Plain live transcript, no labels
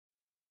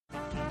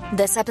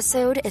This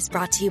episode is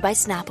brought to you by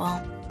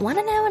Snapple. Want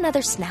to know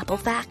another Snapple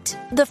fact?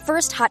 The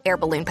first hot air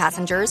balloon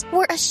passengers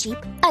were a sheep,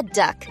 a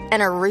duck,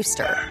 and a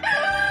rooster.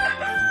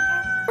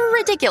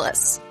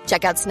 Ridiculous.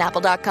 Check out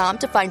Snapple.com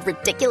to find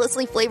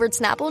ridiculously flavored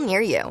Snapple near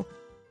you.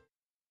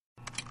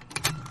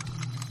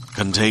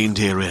 Contained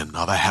herein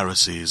are the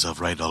heresies of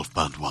Radolf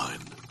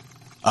Burntwine,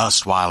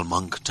 erstwhile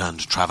monk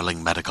turned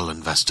traveling medical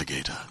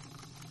investigator.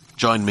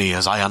 Join me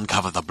as I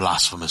uncover the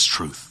blasphemous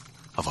truth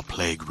of a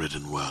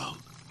plague-ridden world,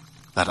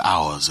 that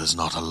ours is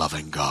not a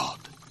loving God,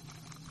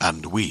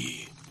 and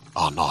we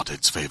are not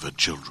its favored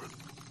children.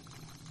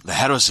 The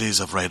heresies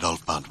of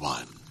Radolf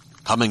Burntwine,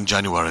 coming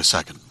January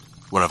 2nd,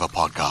 wherever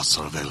podcasts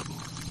are available.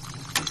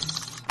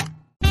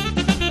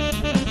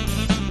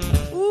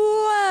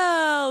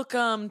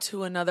 Welcome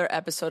to another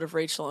episode of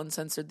Rachel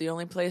Uncensored, the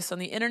only place on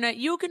the internet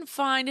you can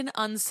find an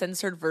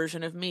uncensored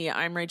version of me.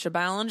 I'm Rachel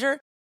Ballinger,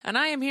 and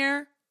I am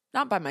here,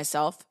 not by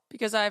myself,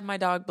 because I have my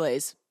dog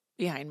Blaze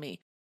behind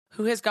me,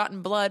 who has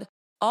gotten blood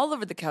all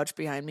over the couch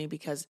behind me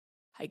because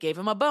I gave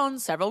him a bone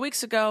several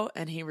weeks ago,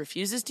 and he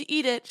refuses to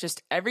eat it.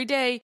 Just every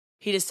day,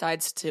 he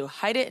decides to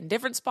hide it in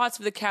different spots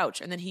of the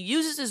couch, and then he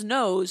uses his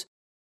nose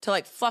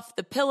to fluff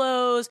the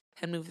pillows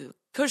and move the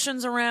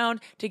cushions around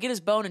to get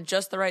his bone in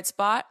just the right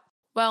spot.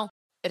 Well,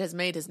 it has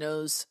made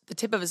the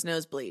tip of his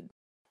nose bleed.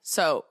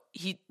 So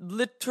he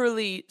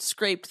literally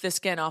scraped the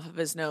skin off of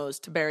his nose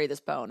to bury this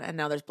bone, and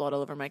now there's blood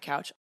all over my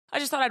couch. I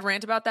just thought I'd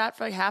rant about that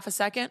for half a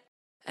second,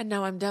 and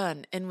now I'm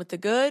done. In with the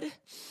good,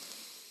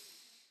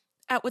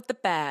 out with the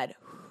bad.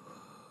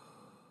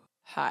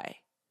 Hi.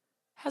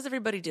 How's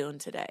everybody doing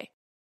today?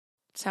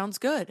 Sounds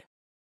good.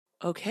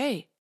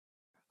 Okay.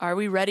 Are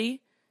we ready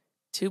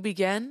to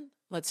begin?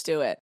 Let's do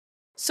it.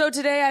 So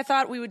today I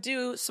thought we would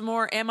do some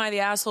more Am I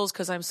the Assholes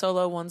because I'm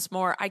solo once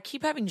more. I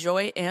keep having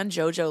Joy and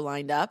JoJo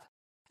lined up,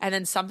 and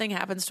then something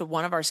happens to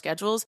one of our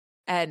schedules,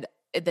 and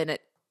then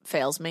it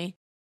fails me.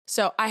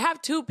 So I have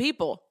two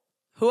people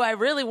who I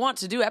really want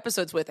to do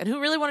episodes with and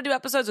who really want to do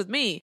episodes with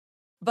me,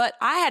 but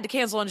I had to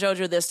cancel on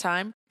JoJo this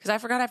time because I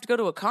forgot I have to go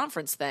to a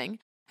conference thing.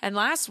 And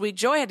last week,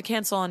 Joy had to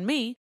cancel on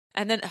me,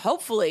 and then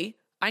hopefully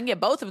I can get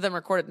both of them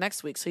recorded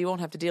next week so you won't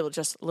have to deal with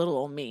just little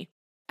old me.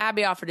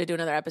 Abby offered to do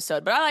another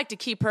episode, but I like to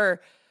keep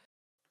her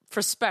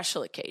for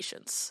special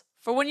occasions.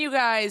 For when you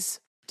guys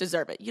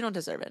deserve it. You don't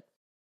deserve it.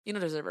 You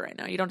don't deserve it right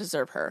now. You don't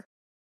deserve her.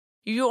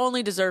 You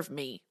only deserve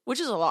me,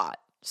 which is a lot.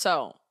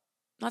 So, I'm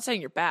not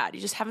saying you're bad.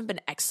 You just haven't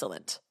been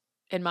excellent,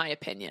 in my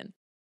opinion.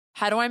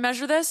 How do I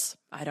measure this?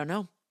 I don't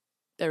know.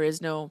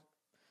 There's no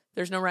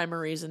rhyme or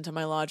reason to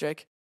my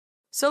logic.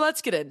 So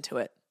let's get into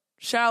it,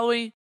 shall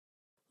we?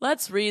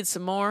 Let's read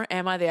some more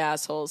Am I the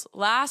Assholes?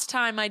 Last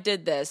time I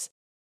did this,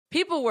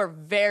 people were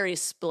very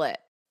split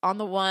on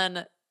the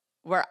one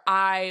where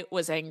I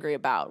was angry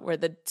about, where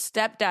the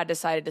stepdad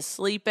decided to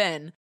sleep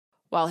in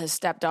while his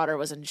stepdaughter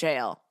was in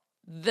jail.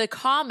 The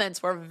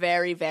comments were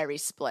very, very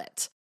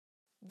split.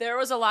 There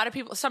was a lot of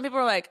people, some people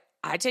were like,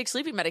 I take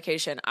sleeping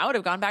medication. I would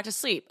have gone back to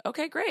sleep.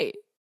 Okay, great.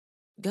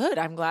 Good.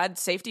 I'm glad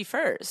safety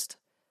first.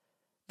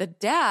 The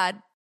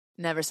dad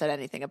never said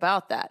anything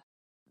about that.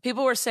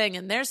 People were saying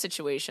in their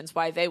situations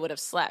why they would have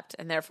slept,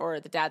 and therefore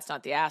the dad's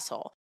not the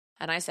asshole.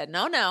 And I said,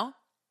 no.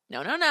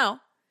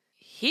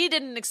 He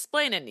didn't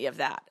explain any of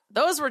that.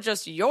 Those were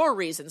just your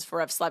reasons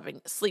for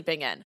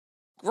sleeping in.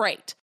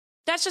 Great.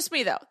 That's just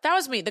me, though. That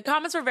was me. The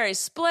comments were very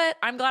split.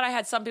 I'm glad I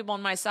had some people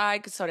on my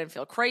side so I didn't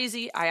feel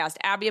crazy. I asked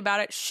Abby about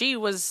it. She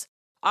was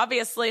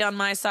obviously on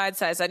my side,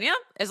 so I said, yeah,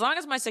 as long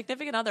as my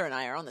significant other and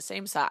I are on the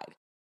same side,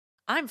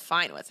 I'm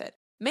fine with it.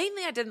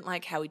 Mainly, I didn't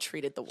like how he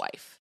treated the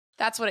wife.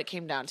 That's what it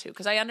came down to,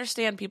 because I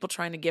understand people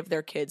trying to give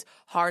their kids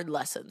hard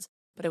lessons,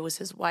 but it was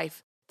his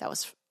wife. That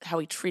was how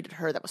he treated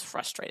her that was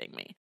frustrating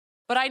me.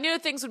 But I knew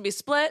things would be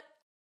split.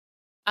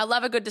 I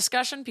love a good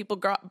discussion. People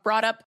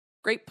brought up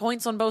great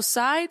points on both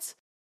sides.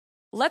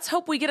 Let's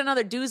hope we get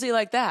another doozy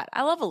like that.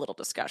 I love a little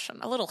discussion,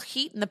 a little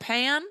heat in the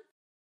pan,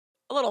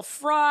 a little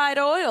fried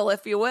oil,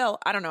 if you will.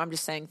 I don't know. I'm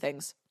just saying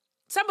things.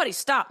 Somebody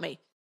stop me.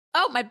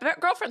 Oh, my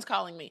girlfriend's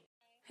calling me.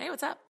 Hey,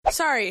 what's up?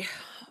 Sorry,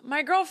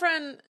 my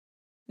girlfriend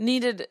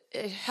needed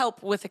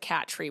help with a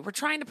cat tree. We're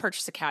trying to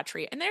purchase a cat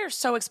tree, and they're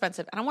so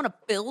expensive, and I want to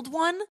build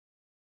one,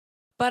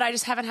 but I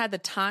just haven't had the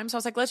time. So I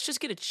was like, let's just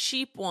get a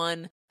cheap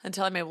one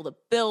until I'm able to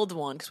build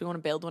one, because we want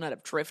to build one out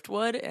of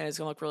driftwood, and it's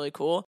going to look really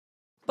cool.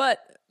 But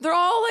they're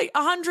all like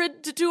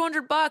 $100 to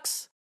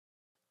 $200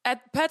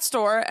 at the pet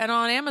store, and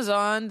on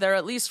Amazon, they're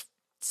at least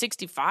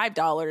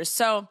 $65.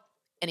 So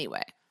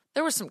anyway,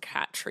 there were some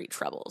cat tree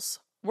troubles.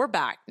 We're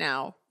back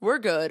now. We're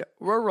good.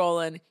 We're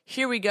rolling.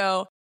 Here we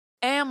go.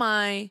 Am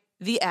I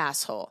the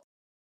asshole?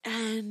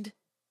 And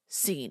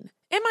scene.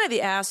 Am I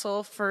the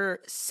asshole for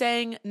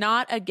saying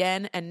not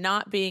again and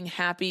not being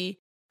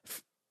happy?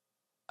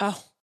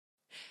 Oh,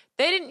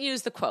 they didn't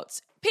use the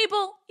quotes.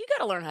 People, you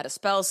got to learn how to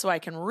spell so I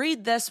can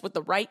read this with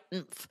the right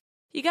oomph.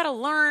 You got to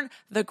learn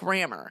the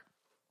grammar.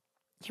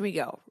 Here we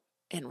go.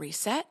 And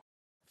reset.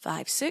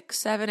 5, 6,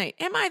 7, 8.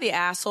 Am I the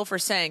asshole for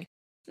saying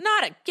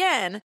not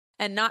again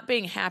and not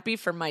being happy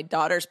for my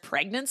daughter's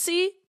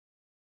pregnancy?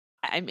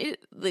 I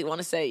immediately want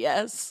to say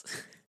yes.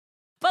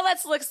 But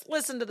let's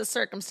listen to the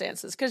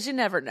circumstances, because you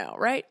never know,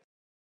 right?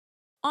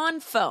 On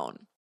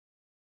phone.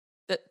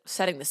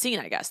 Setting the scene,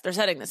 I guess. They're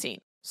setting the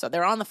scene. So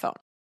they're on the phone.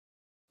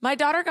 My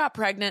daughter got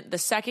pregnant the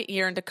second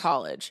year into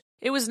college.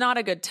 It was not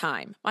a good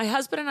time. My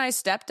husband and I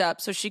stepped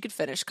up so she could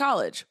finish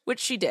college,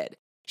 which she did.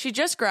 She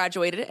just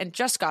graduated and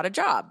just got a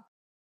job.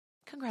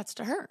 Congrats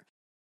to her.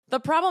 The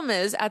problem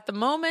is, at the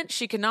moment,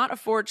 she cannot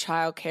afford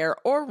childcare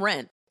or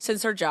rent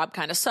since her job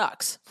kind of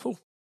sucks. Whew.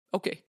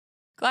 Okay.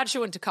 Glad she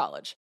went to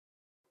college.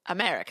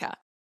 America.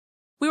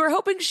 We were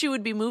hoping she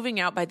would be moving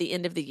out by the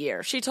end of the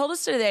year. She told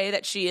us today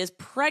that she is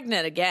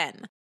pregnant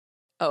again.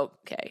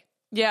 Okay.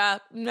 Yeah,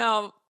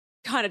 no,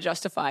 kind of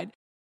justified.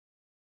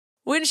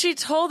 When she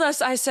told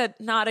us, I said,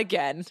 not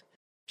again.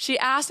 She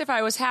asked if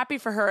I was happy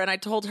for her, and I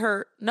told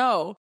her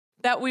no,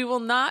 that we will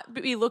not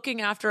be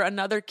looking after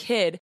another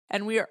kid,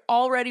 and we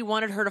already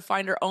wanted her to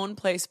find her own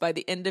place by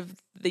the end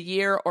of the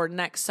year or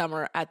next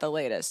summer at the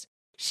latest.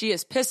 She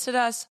is pissed at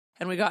us,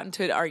 and we got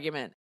into an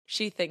argument.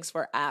 She thinks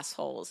we're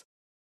assholes.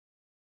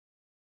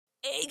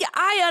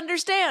 I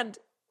understand.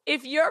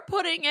 If you're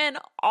putting in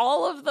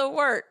all of the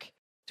work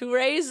to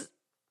raise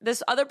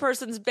this other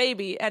person's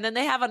baby, and then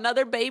they have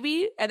another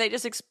baby, and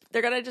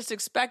they're going to just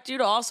expect you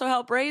to also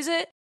help raise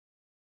it,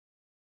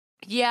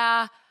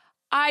 yeah,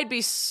 I'd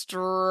be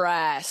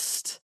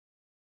stressed.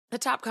 The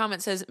top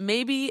comment says,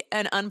 maybe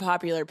an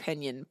unpopular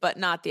opinion, but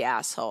not the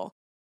asshole.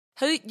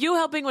 You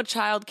helping with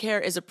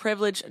childcare is a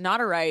privilege,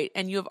 not a right,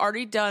 and you have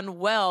already done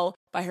well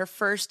by her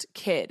first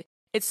kid.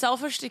 It's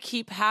selfish to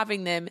keep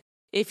having them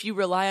if you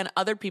rely on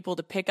other people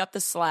to pick up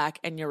the slack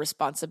and your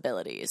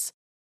responsibilities.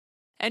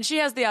 And she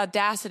has the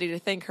audacity to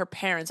think her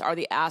parents are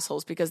the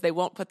assholes because they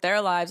won't put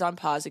their lives on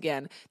pause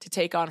again to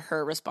take on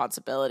her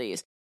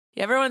responsibilities.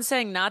 Everyone's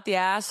saying not the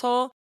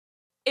asshole.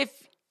 If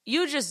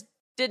you just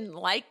didn't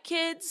like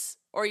kids,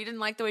 or you didn't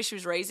like the way she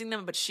was raising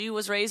them, but she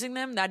was raising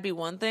them, that'd be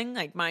one thing,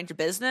 like mind your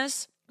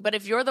business. But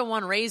if you're the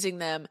one raising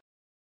them,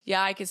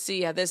 yeah, I can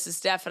see how this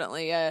is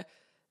definitely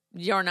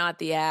you're not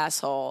the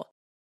asshole.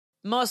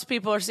 Most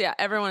people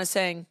everyone is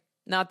saying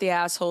not the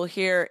asshole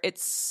here.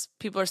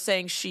 People are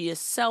saying she is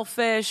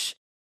selfish.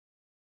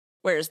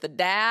 Where's the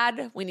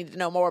dad? We need to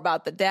know more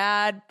about the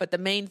dad, but the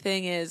main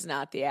thing is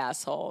not the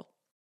asshole.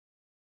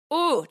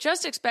 Ooh,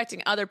 just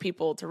expecting other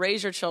people to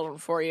raise your children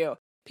for you.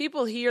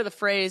 People hear the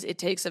phrase, it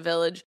takes a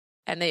village,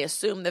 and they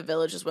assume the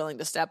village is willing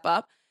to step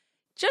up.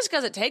 Just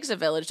because it takes a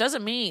village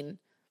doesn't mean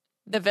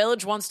the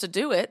village wants to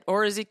do it,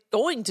 or is it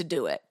going to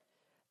do it.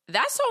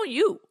 That's on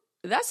you.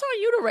 That's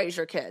on you to raise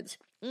your kids.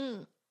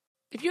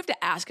 If you have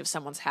to ask if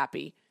someone's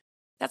happy,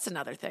 that's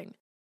another thing.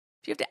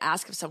 If you have to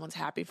ask if someone's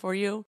happy for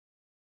you,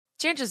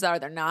 chances are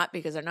they're not,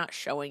 because they're not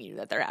showing you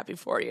that they're happy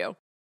for you.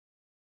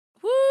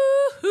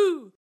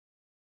 Woohoo!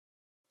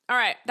 All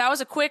right, that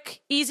was a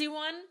quick, easy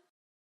one.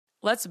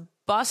 Let's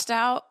bust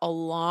out a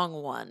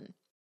long one.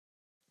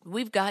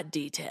 We've got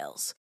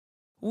details.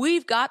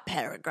 We've got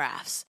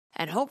paragraphs.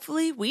 And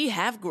hopefully we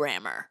have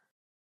grammar.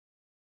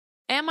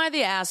 Am I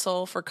the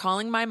asshole for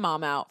calling my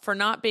mom out for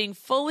not being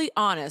fully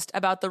honest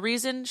about the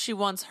reason she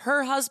wants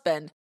her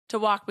husband to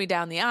walk me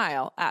down the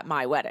aisle at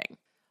my wedding?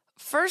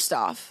 First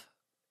off,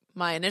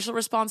 my initial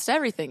response to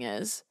everything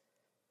is,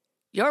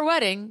 your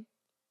wedding,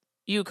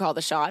 you call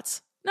the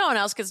shots. No one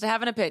else gets to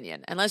have an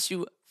opinion unless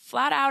you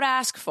flat out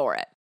ask for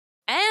it.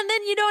 And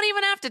then you don't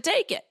even have to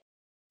take it.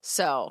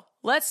 So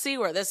let's see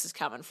where this is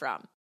coming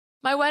from.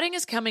 My wedding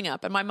is coming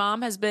up, and my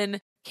mom has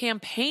been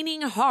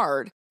campaigning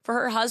hard for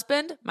her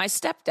husband, my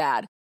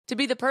stepdad, to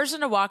be the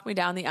person to walk me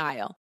down the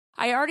aisle.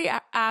 I already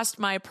asked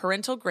my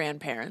parental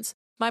grandparents.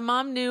 My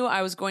mom knew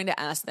I was going to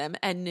ask them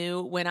and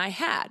knew when I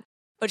had,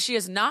 but she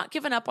has not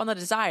given up on the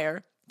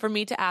desire for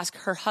me to ask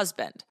her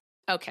husband.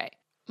 Okay,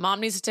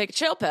 mom needs to take a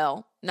chill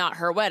pill, not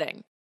her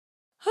wedding.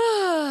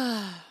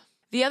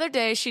 The other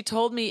day, she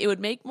told me it would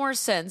make more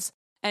sense,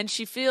 and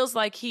she feels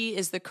like he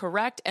is the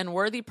correct and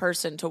worthy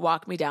person to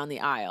walk me down the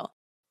aisle.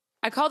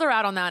 I called her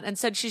out on that and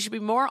said she should be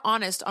more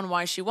honest on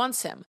why she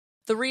wants him.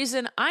 The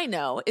reason I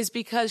know is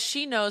because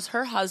she knows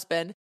her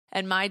husband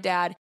and my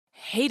dad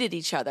hated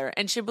each other,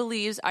 and she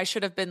believes I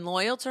should have been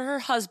loyal to her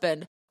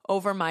husband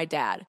over my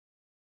dad.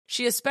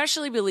 She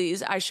especially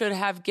believes I should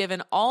have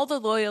given all the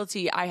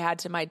loyalty I had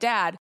to my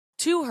dad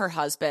to her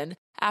husband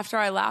after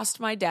I lost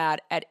my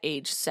dad at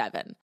age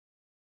 7.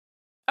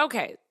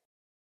 Okay,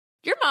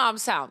 your mom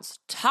sounds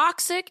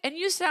toxic and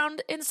you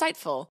sound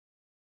insightful.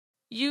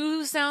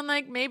 You sound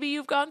like maybe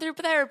you've gone through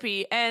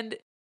therapy and,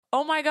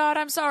 oh my God,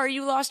 I'm sorry,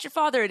 you lost your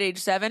father at age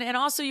 7, and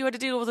also you had to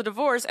deal with a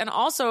divorce, and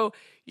also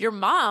your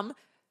mom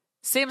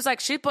seems like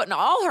she's putting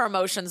all her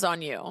emotions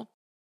on you.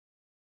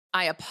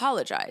 I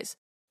apologize.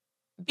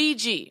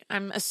 BG,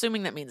 I'm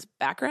assuming that means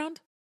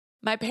background.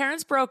 My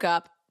parents broke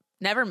up,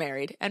 never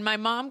married, and my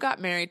mom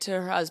got married to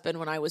her husband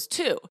when I was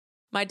 2.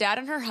 My dad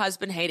and her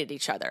husband hated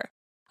each other.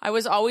 I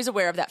was always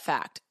aware of that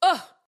fact.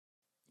 Ugh!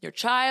 Your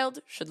child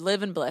should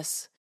live in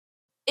bliss.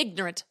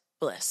 Ignorant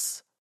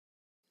bliss.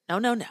 No.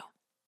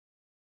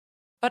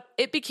 But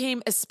it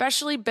became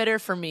especially bitter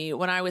for me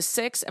when I was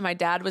 6 and my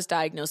dad was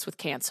diagnosed with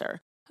cancer.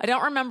 I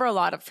don't remember a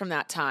lot from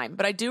that time,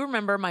 but I do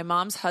remember my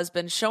mom's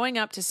husband showing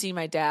up to see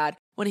my dad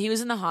when he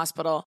was in the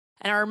hospital,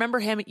 and I remember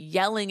him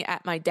yelling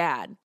at my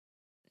dad,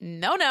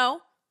 No,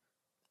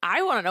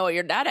 I want to know what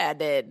your dad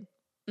did.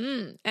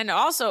 And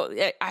also,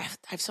 I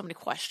have so many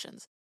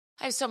questions.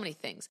 I have so many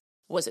things.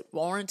 Was it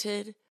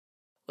warranted?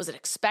 Was it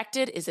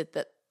expected?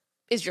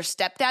 Is your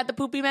stepdad the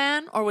poopy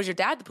man, or was your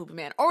dad the poopy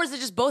man? Or is it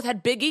just both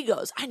had big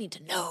egos? I need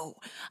to know.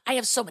 I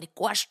have so many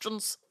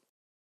questions.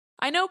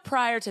 I know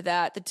prior to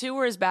that, the two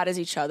were as bad as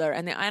each other,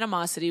 and the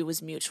animosity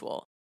was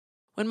mutual.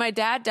 When my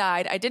dad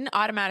died, I didn't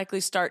automatically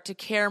start to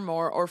care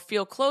more or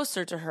feel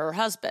closer to her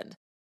husband.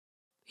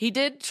 He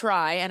did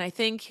try, and I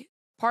think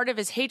part of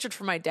his hatred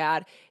for my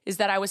dad is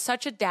that I was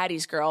such a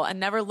daddy's girl and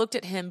never looked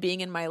at him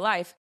being in my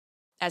life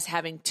as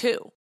having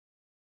two.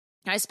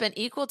 I spent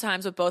equal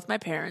times with both my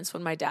parents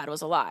when my dad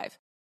was alive.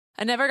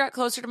 I never got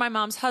closer to my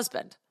mom's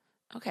husband.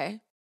 Okay.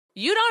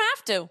 You don't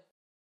have to.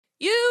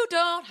 You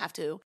don't have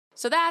to.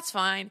 So that's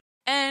fine.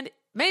 And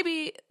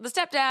maybe the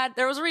stepdad,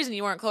 there was a reason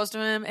you weren't close to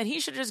him, and he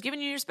should have just given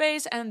you your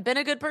space and been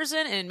a good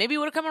person, and maybe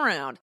would have come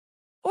around.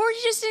 Or you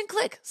just didn't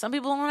click. Some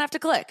people don't have to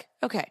click.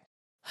 Okay.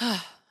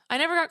 I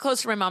never got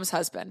close to my mom's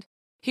husband.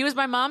 He was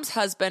my mom's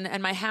husband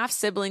and my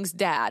half-sibling's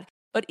dad,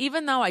 but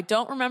even though I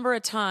don't remember a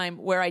time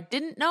where I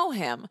didn't know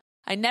him,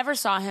 I never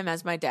saw him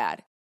as my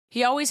dad.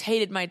 He always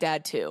hated my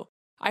dad too.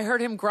 I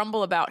heard him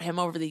grumble about him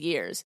over the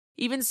years.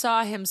 Even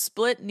saw him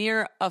split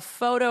near a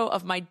photo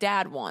of my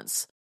dad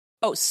once.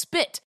 Oh,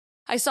 spit.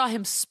 I saw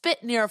him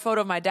spit near a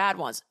photo of my dad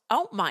once.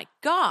 Oh my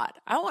God.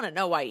 I want to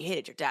know why he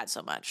hated your dad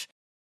so much.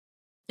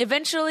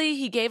 Eventually,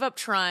 he gave up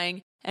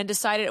trying and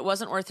decided it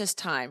wasn't worth his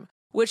time,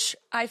 which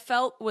I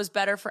felt was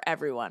better for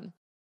everyone.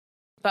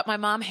 But my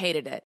mom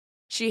hated it.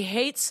 She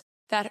hates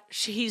that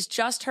he's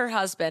just her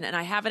husband and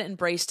I haven't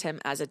embraced him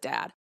as a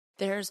dad.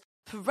 There's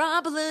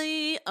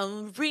probably a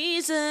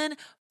reason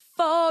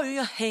for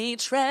your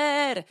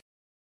hatred.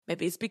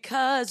 Maybe it's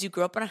because you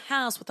grew up in a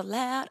house with a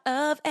lot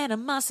of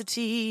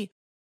animosity.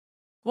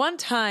 One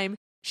time,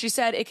 she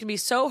said it can be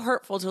so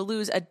hurtful to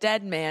lose a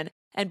dead man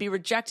and be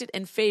rejected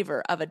in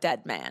favor of a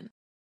dead man.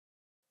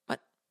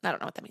 What? I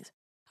don't know what that means.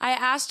 I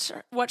asked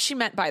her what she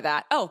meant by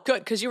that. Oh, good,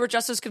 because you were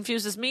just as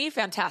confused as me?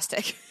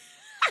 Fantastic.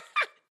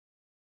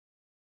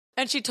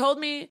 And she told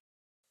me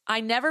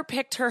I never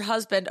picked her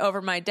husband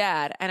over my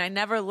dad, and I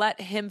never let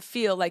him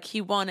feel like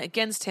he won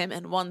against him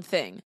in one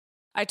thing.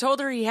 I told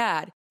her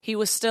he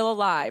was still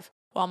alive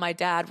while my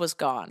dad was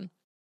gone.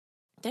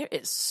 There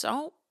is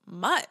so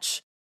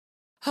much.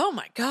 Oh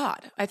my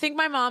God. I think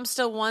my mom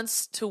still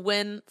wants to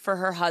win for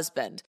her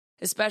husband,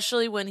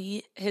 especially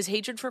when his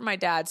hatred for my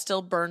dad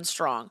still burns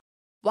strong.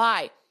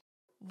 Why?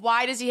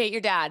 Why does he hate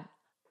your dad?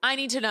 I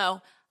need to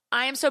know.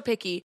 I am so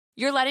picky.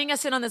 You're letting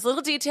us in on this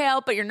little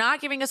detail, but you're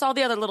not giving us all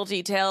the other little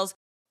details.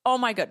 Oh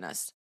my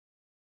goodness.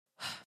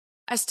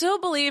 I still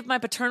believe my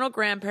paternal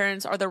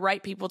grandparents are the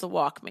right people to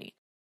walk me.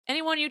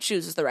 Anyone you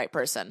choose is the right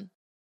person.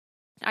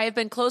 I have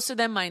been close to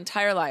them my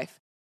entire life.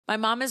 My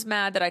mom is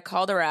mad that I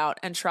called her out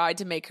and tried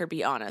to make her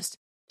be honest.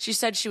 She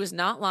said she was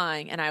not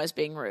lying and I was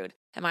being rude.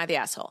 Am I the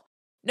asshole?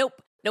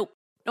 Nope.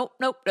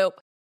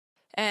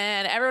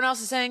 And everyone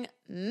else is saying,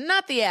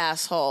 not the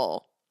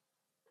asshole.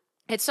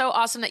 It's so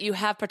awesome that you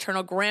have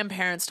paternal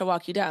grandparents to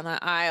walk you down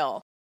that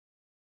aisle.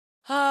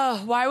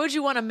 Oh, why would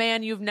you want a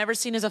man you've never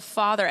seen as a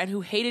father and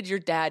who hated your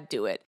dad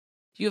do it?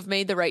 You have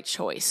made the right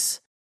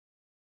choice.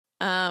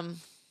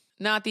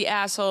 Not the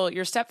asshole.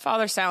 Your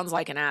stepfather sounds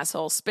like an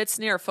asshole. Spits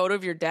near a photo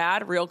of your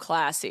dad, real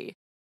classy.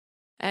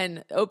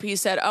 And OP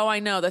said, oh, I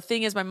know. The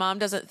thing is, my mom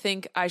doesn't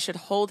think I should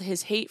hold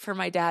his hate for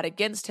my dad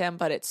against him,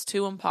 but it's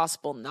too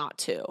impossible not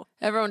to.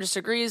 Everyone just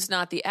agrees,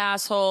 not the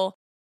asshole.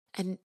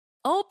 And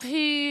OP,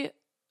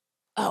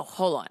 oh,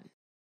 hold on.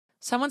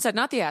 Someone said,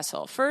 not the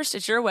asshole. First,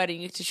 it's your wedding.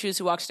 You get to choose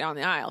who walks down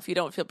the aisle. If you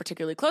don't feel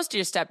particularly close to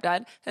your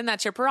stepdad, then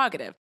that's your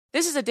prerogative.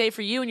 This is a day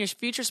for you and your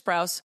future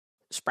spouse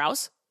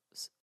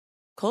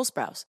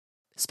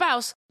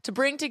to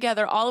bring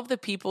together all of the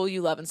people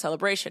you love in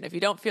celebration. If you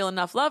don't feel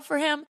enough love for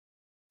him,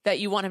 that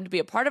you want him to be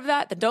a part of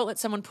that, then don't let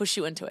someone push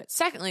you into it.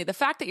 Secondly, the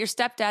fact that your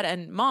stepdad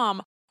and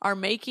mom are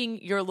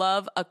making your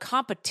love a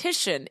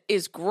competition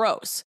is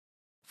gross.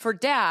 For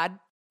dad,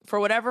 for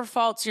whatever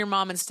faults your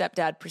mom and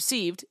stepdad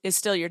perceived, is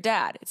still your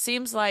dad. It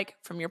seems like,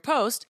 from your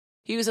post,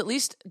 he was at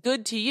least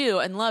good to you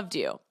and loved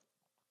you.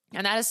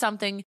 And that is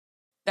something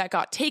that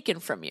got taken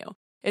from you.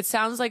 It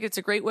sounds like it's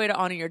a great way to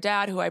honor your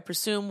dad, who I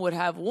presume you would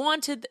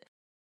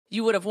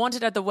have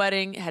wanted at the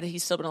wedding, had he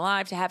still been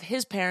alive, to have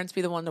his parents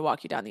be the one to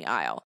walk you down the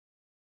aisle.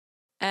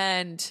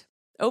 And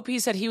OP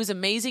said he was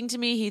amazing to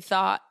me. He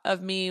thought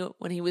of me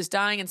when he was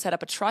dying and set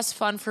up a trust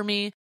fund for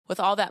me with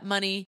all that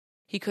money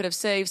he could have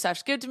saved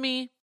 / give to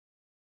me.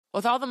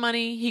 With all the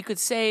money he could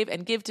save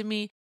and give to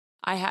me,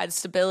 I had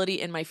stability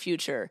in my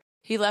future.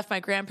 He left my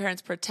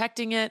grandparents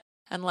protecting it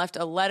and left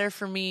a letter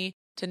for me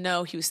to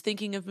know he was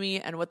thinking of me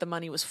and what the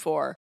money was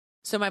for.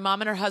 So my mom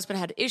and her husband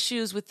had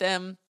issues with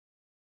them,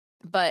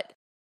 but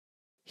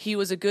he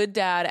was a good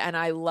dad and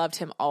I loved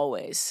him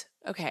always.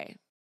 Okay.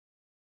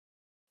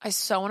 I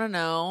so want to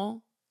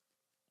know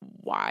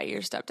why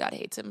your stepdad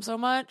hates him so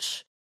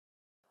much.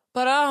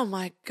 But oh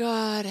my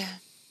God.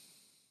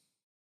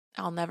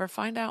 I'll never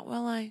find out,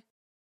 will I?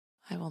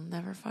 I will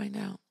never find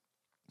out.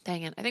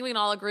 Dang it. I think we can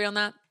all agree on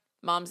that.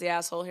 Mom's the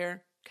asshole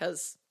here.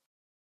 Because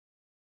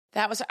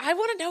that was, I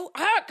want to know.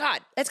 Oh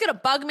God. It's going to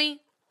bug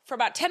me for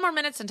about 10 more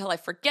minutes until I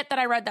forget that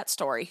I read that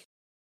story.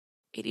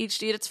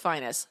 ADHD at its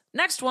finest.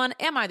 Next one.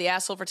 Am I the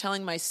asshole for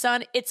telling my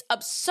son it's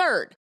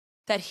absurd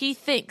that he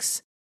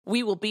thinks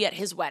we will be at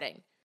his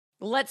wedding?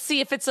 Let's see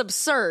if it's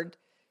absurd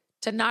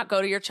to not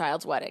go to your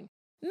child's wedding.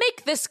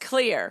 Make this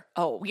clear.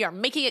 Oh, we are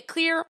making it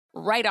clear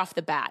right off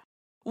the bat.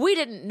 We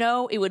didn't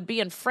know it would be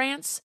in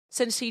France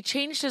since he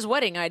changed his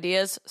wedding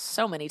ideas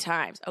so many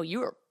times. Oh, you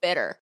were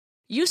bitter.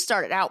 You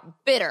started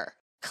out bitter.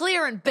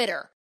 Clear and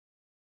bitter.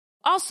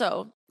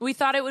 Also, we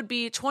thought it would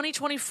be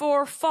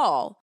 2024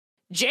 fall.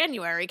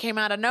 January came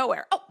out of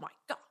nowhere. Oh my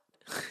God.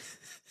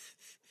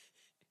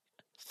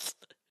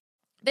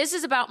 This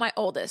is about my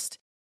oldest.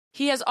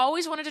 He has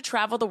always wanted to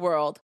travel the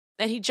world,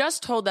 and he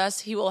just told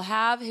us he will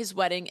have his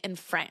wedding in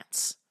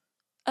France.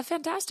 A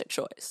fantastic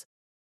choice.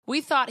 We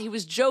thought he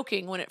was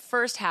joking when it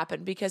first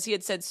happened because he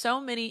had said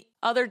so many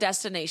other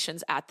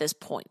destinations at this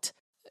point.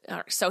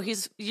 So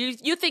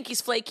you think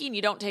he's flaky and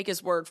you don't take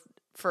his word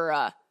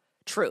for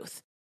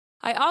truth.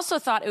 I also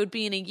thought it would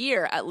be in a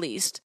year at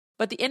least,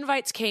 but the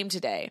invites came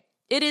today.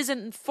 It is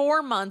in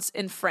 4 months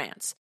in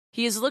France.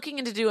 He is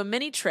looking to do a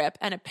mini trip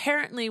and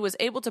apparently was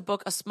able to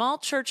book a small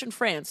church in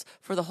France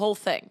for the whole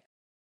thing.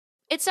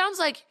 It sounds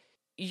like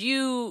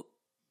you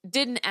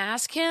didn't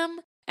ask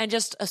him and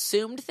just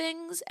assumed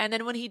things, and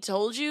then when he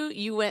told you,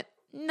 you went,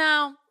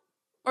 no,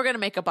 we're going to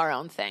make up our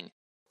own thing.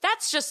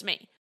 That's just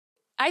me.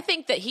 I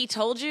think that he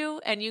told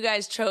you, and you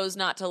guys chose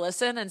not to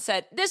listen and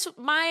said,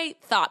 my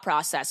thought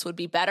process would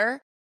be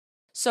better,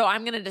 so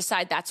I'm going to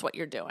decide that's what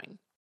you're doing.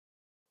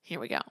 Here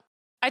we go.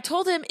 I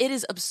told him it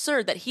is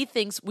absurd that he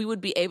thinks we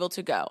would be able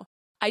to go.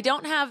 I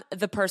don't have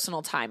the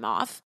personal time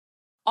off.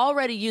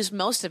 Already used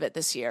most of it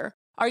this year.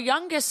 Our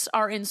youngest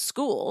are in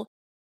school.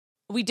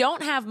 We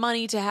don't have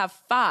money to have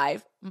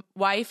 5,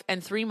 wife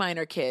and 3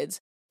 minor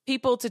kids,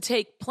 people to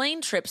take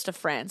plane trips to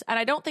France, and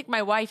I don't think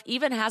my wife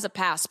even has a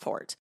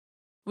passport.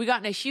 We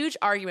got in a huge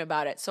argument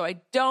about it, so I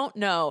don't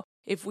know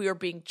if we were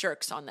being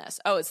jerks on this.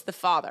 Oh, it's the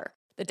father,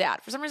 the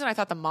dad. For some reason, I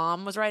thought the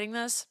mom was writing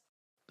this.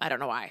 I don't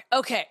know why.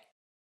 Okay,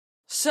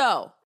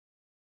 so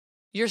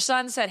your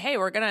son said, hey,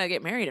 we're going to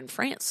get married in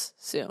France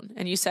soon.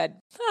 And you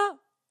said,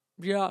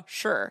 yeah,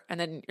 sure.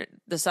 And then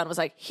the son was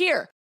like,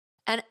 here,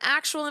 an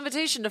actual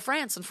invitation to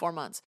France in 4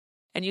 months.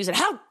 And you said,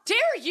 how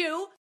dare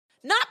you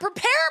not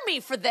prepare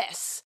me for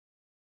this?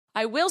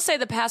 I will say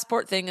the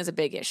passport thing is a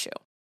big issue.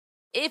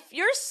 If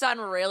your son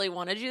really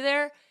wanted you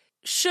there,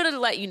 should have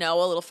let you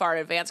know a little far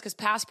in advance because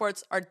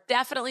passports are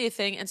definitely a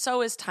thing and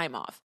so is time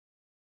off.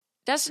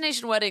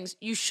 Destination weddings,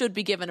 you should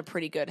be given a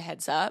pretty good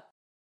heads up.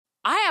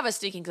 I have a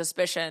sneaking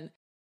suspicion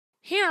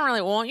he didn't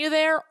really want you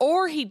there,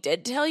 or he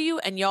did tell you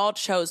and y'all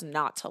chose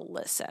not to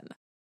listen.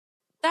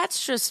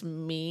 That's just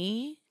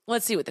me.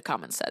 Let's see what the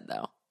comments said,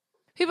 though.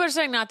 People are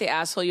saying not the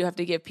asshole. You have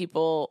to give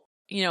people,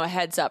 a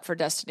heads up for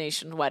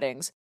destination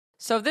weddings.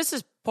 So if this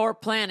is poor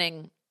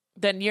planning,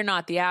 then you're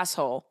not the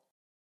asshole.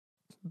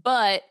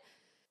 But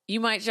you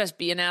might just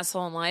be an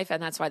asshole in life,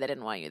 and that's why they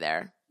didn't want you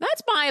there.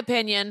 That's my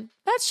opinion.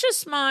 That's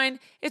just mine.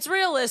 It's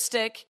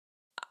realistic.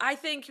 I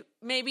think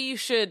maybe you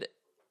should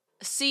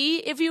see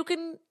if you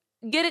can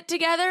get it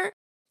together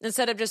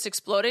instead of just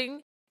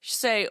exploding.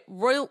 Say,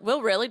 we'll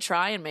really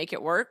try and make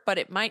it work, but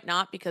it might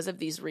not because of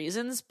these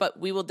reasons, but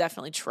we will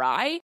definitely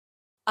try.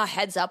 A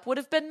heads up would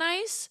have been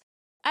nice.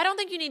 I don't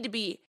think you need to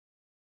be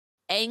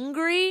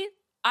angry.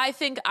 I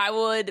think I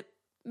would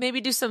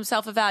maybe do some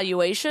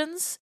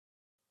self-evaluations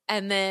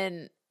and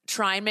then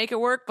try and make it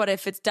work. But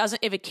if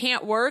it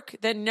can't work,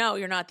 then no,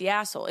 you're not the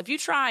asshole. If you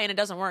try and it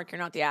doesn't work, you're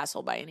not the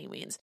asshole by any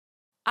means.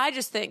 I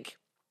just think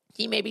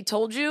he maybe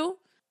told you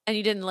and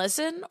you didn't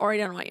listen, or he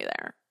didn't want you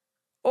there.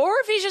 Or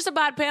if he's just a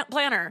bad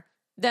planner,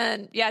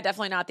 then yeah,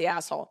 definitely not the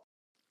asshole.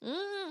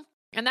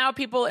 And now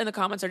people in the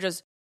comments are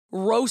just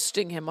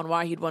roasting him on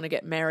why he'd want to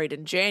get married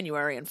in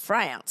January in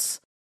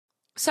France.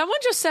 Someone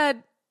just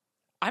said,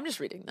 I'm just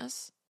reading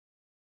this.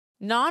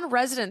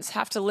 Non-residents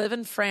have to live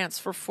in France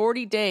for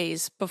 40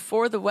 days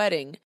before the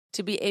wedding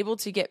to be able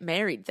to get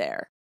married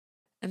there.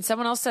 And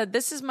someone else said,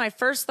 this is my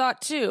first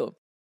thought too.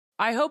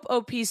 I hope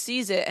OP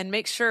sees it and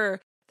makes sure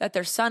that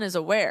their son is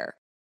aware.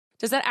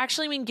 Does that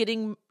actually mean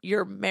getting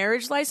your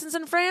marriage license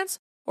in France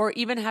or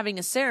even having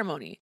a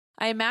ceremony?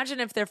 I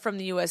imagine if they're from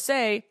the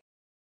USA,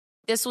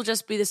 this will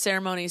just be the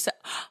ceremony. So,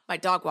 my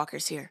dog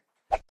walker's here.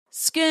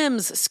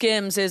 Skims.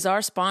 Skims is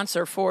our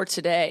sponsor for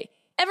today.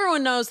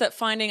 Everyone knows that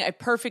finding a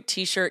perfect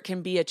t-shirt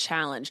can be a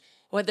challenge.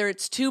 Whether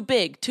it's too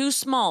big, too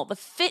small, the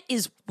fit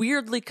is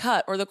weirdly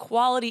cut, or the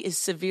quality is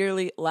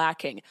severely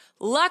lacking.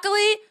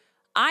 Luckily,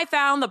 I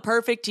found the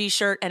perfect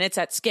t-shirt, and it's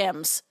at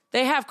Skims.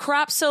 They have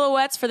crop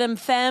silhouettes for them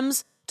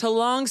femmes, to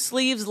long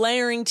sleeves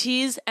layering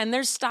tees, and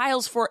there's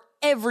styles for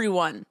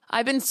everyone.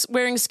 I've been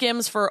wearing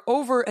Skims for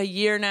over a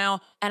year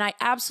now, and I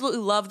absolutely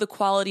love the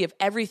quality of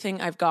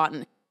everything I've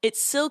gotten. It's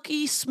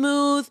silky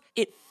smooth,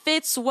 it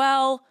fits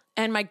well,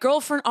 and my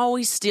girlfriend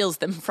always steals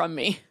them from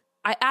me.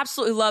 I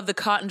absolutely love the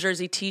cotton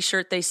jersey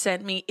t-shirt they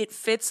sent me. It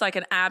fits like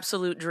an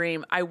absolute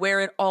dream. I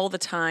wear it all the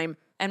time.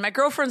 And my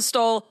girlfriend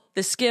stole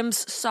the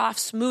Skims soft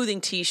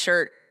smoothing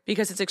t-shirt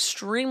because it's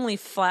extremely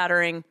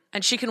flattering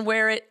and she can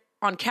wear it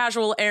on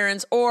casual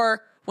errands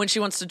or when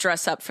she wants to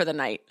dress up for the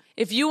night.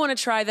 If you want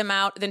to try them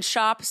out, then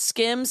shop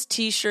Skims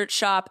t-shirt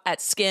shop at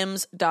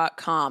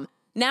skims.com.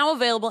 Now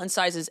available in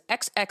sizes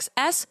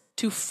XXS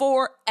to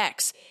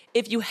 4X.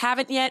 If you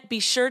haven't yet, be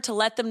sure to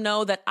let them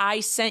know that I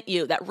sent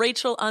you, that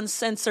Rachel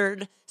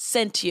Uncensored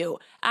sent you.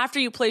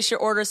 After you place your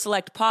order,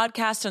 select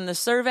podcast in the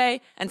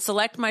survey and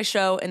select my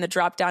show in the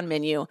drop-down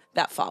menu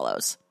that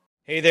follows.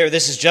 Hey there,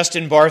 this is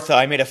Justin Bartha.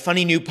 I made a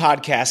funny new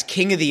podcast,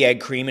 King of the Egg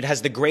Cream. It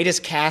has the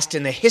greatest cast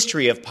in the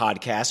history of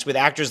podcasts with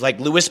actors like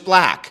Louis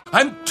Black.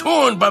 I'm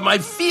torn by my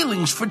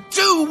feelings for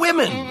two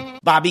women.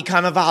 Bobby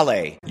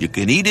Cannavale. You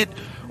can eat it,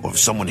 or if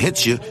someone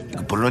hits you, you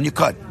can put it on your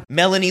cut.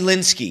 Melanie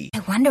Linsky. I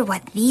wonder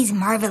what these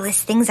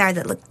marvelous things are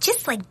that look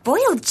just like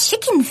boiled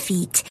chicken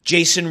feet.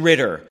 Jason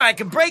Ritter. I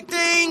can break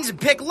things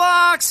and pick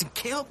locks and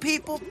kill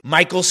people.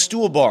 Michael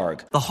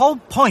Stuhlbarg. The whole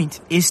point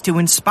is to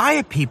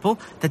inspire people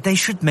that they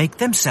should make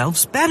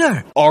themselves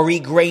better. Ari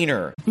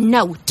Grainer.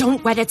 No,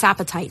 don't whet its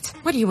appetite.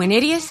 What are you, an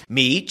idiot?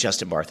 Me,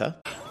 Justin Bartha.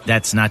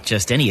 That's not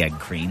just any egg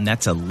cream,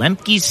 that's a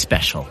Lemke's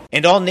special.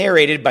 And all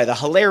narrated by the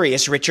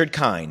hilarious Richard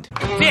Kind.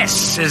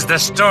 This is the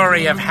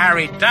story of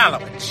Harry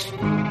Dalowitz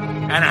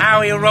and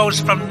how he rose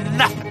from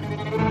nothing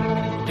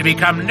to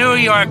become New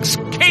York's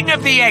King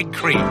of the Egg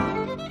Cream.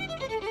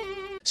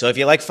 So if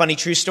you like funny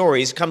true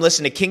stories, come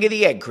listen to King of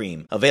the Egg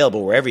Cream,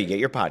 available wherever you get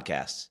your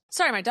podcasts.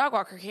 Sorry, my dog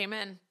walker came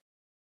in.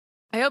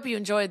 I hope you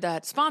enjoyed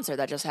that sponsor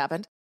that just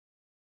happened.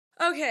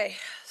 Okay,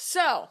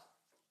 so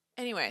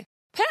anyway,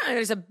 apparently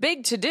there's a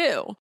big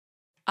to-do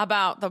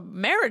about the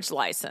marriage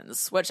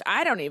license, which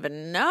I don't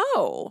even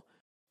know.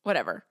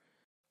 Whatever.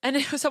 And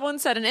someone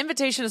said, an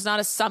invitation is not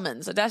a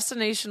summons. A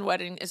destination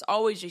wedding is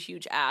always a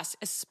huge ask,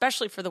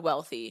 especially for the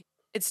wealthy.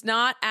 It's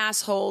not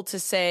asshole to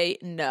say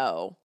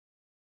no.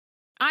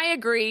 I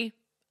agree.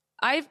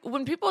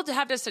 When people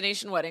have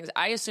destination weddings,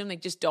 I assume they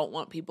just don't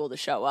want people to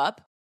show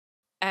up.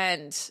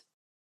 And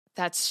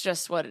that's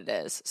just what it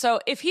is.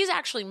 So if he's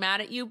actually mad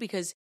at you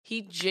because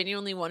he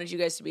genuinely wanted you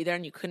guys to be there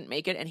and you couldn't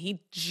make it, and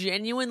he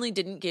genuinely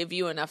didn't give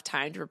you enough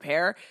time to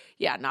prepare,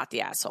 yeah, not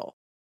the asshole.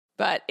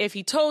 But if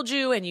he told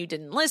you and you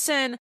didn't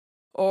listen,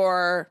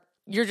 or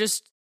you're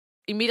just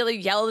immediately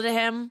yelled at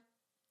him,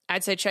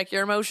 I'd say check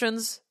your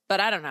emotions. But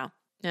I don't know.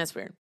 That's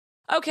weird.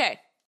 Okay,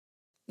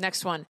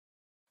 next one.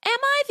 Am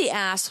I the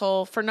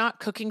asshole for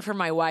not cooking for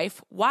my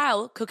wife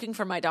while cooking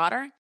for my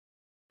daughter?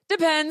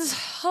 Depends.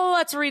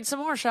 Let's read some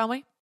more, shall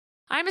we?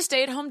 I'm a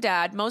stay-at-home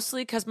dad,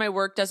 mostly because my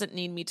work doesn't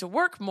need me to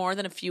work more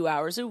than a few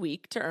hours a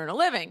week to earn a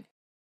living.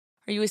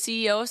 Are you a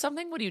CEO of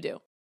something? What do you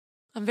do?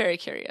 I'm very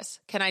curious.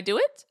 Can I do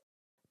it?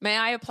 May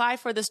I apply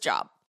for this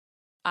job?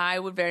 I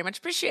would very much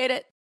appreciate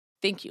it.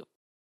 Thank you.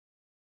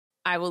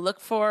 I will look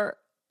for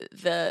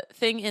the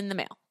thing in the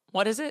mail.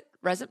 What is it?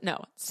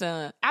 No, it's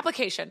an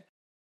application.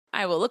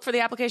 I will look for the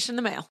application in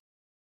the mail.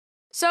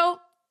 So,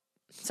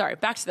 sorry,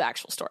 back to the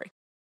actual story.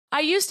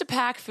 I used to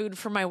pack food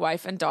for my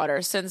wife and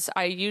daughter since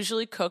I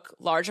usually cook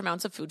large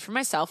amounts of food for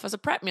myself as a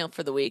prep meal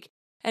for the week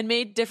and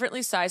made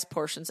differently sized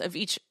portions of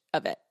each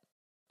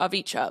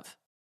of.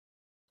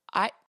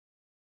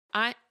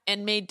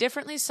 And made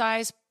differently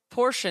sized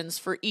portions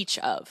for each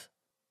of.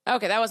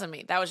 Okay, that wasn't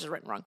me. That was just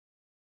written wrong.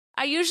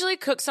 I usually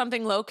cook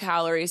something low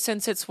calorie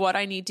since it's what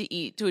I need to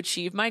eat to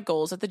achieve my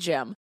goals at the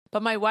gym,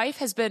 but my wife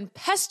has been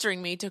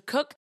pestering me to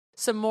cook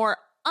some more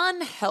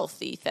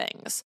unhealthy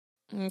things.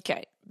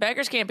 Okay,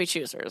 beggars can't be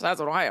choosers. That's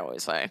what I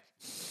always say.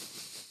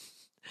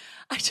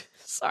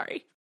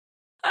 Sorry.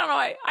 I don't know.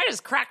 I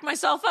just cracked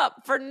myself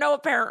up for no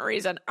apparent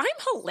reason. I'm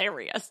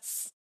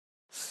hilarious.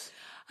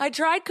 I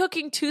tried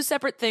cooking 2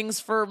 separate things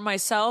for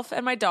myself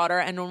and my daughter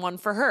and one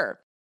for her.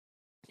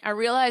 I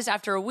realized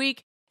after a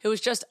week it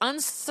was just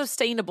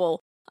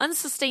unsustainable.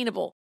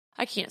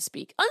 I can't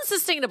speak.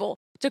 Unsustainable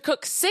to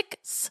cook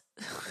 6.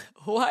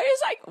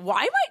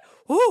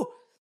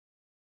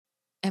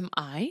 Am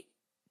I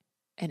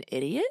an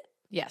idiot?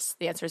 Yes,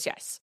 the answer is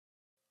yes.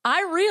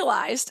 I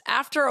realized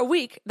after a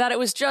week that it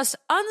was just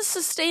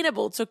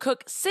unsustainable to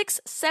cook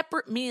 6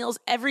 separate meals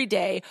every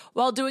day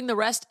while doing the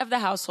rest of the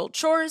household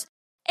chores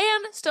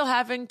and still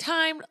having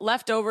time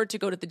left over to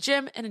go to the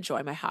gym and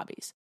enjoy my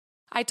hobbies.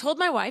 I told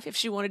my wife if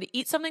she wanted to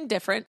eat something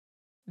different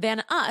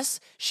than us,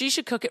 she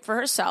should cook it for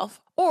herself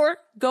or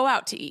go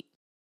out to eat.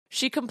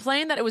 She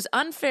complained that it was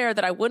unfair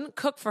that I wouldn't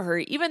cook for her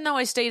even though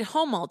I stayed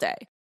home all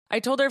day. I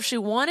told her if she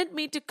wanted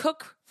me to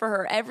cook for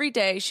her every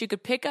day, she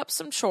could pick up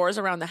some chores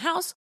around the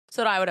house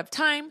so that I would have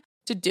time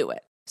to do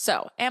it.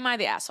 So, am I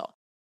the asshole?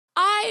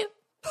 I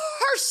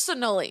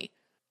personally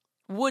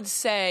would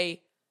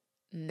say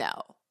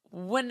no.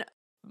 When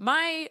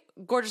my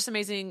gorgeous,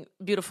 amazing,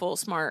 beautiful,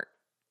 smart,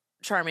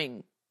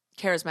 charming,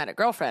 charismatic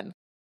girlfriend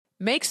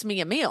makes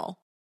me a meal,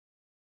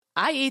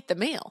 I eat the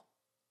meal.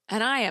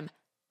 And I am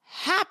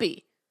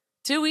happy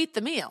to eat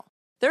the meal.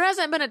 There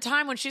hasn't been a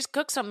time when she's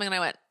cooked something and I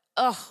went,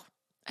 oh,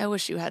 I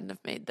wish you hadn't have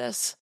made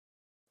this.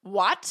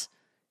 What?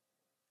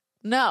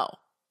 No.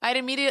 I'd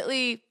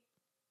immediately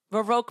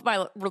revoke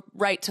my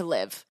right to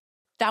live.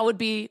 That would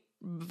be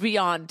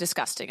beyond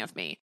disgusting of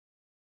me.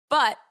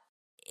 But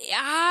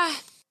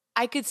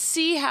I could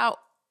see how,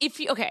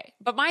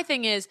 but my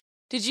thing is,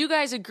 did you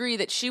guys agree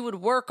that she would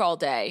work all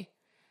day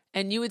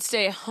and you would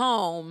stay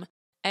home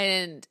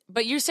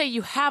but you say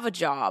you have a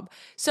job.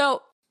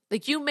 So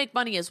like you make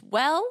money as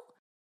well?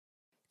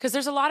 Because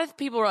there's a lot of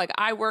people who are like,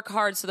 I work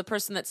hard, so the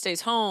person that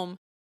stays home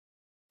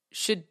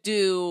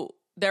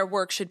their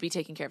work should be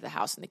taking care of the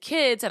house and the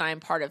kids, and I am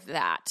part of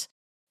that.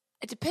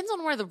 It depends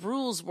on where the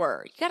rules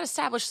were. You got to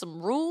establish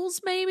some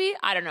rules, maybe?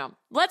 I don't know.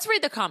 Let's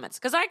read the comments,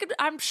 because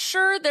I'm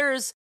sure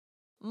there's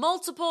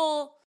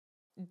multiple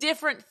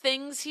different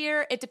things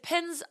here. It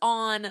depends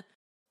on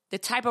the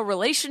type of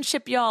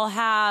relationship y'all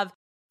have.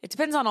 It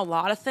depends on a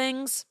lot of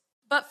things.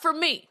 But for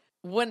me,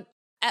 when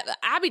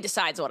Abby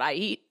decides what I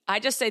eat, I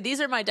just say,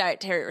 these are my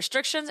dietary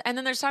restrictions. And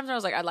then there's times where I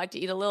was like, I'd like to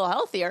eat a little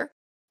healthier,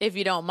 if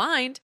you don't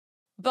mind.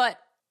 But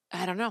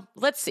I don't know.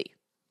 Let's see.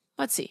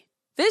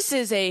 This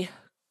is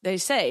they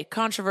say,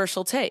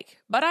 controversial take.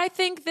 But I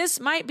think this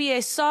might be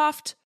a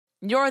soft,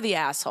 you're the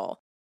asshole.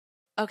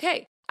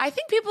 Okay. I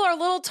think people are a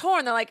little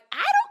torn. They're like, I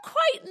don't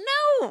quite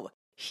know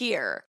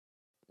here.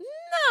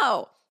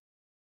 No.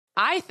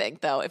 I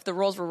think, though, if the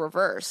roles were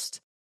reversed,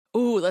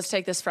 let's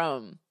take this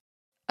from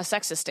a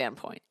sexist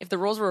standpoint. If the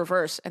roles were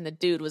reversed and the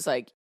dude was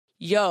like,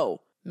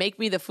 yo, make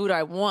me the food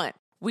I want,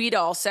 we'd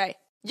all say,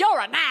 you're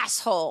an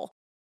asshole.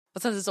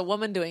 But since it's a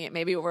woman doing it,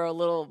 maybe we're a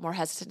little more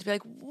hesitant to be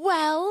like,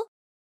 well,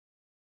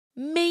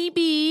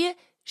 maybe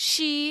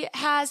she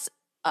has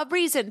a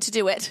reason to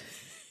do it.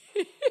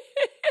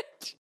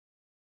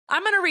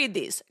 I'm going to read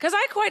these because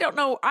I quite don't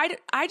know.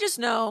 I just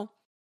know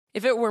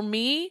if it were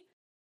me,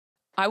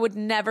 I would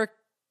never.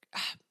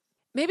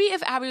 Maybe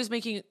if Abby was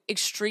making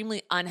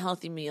extremely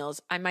unhealthy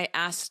meals, I might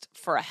ask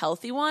for a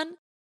healthy one.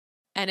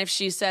 And if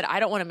she said, I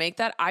don't want to make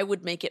that, I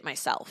would make it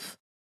myself.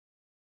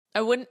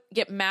 I wouldn't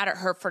get mad at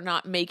her for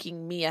not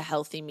making me a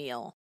healthy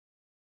meal.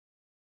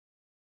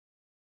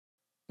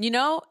 You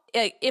know,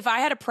 if I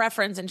had a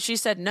preference and she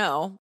said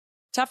no,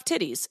 tough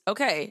titties.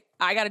 Okay,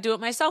 I got to do it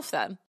myself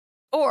then.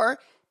 Or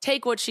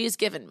take what she's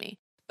given me.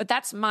 But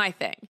that's my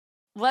thing.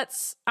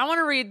 I want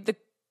to read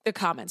the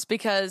comments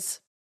because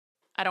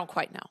I don't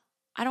quite know.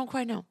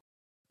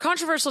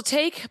 Controversial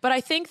take, but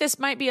I think this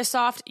might be a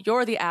soft,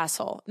 you're the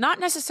asshole. Not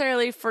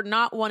necessarily for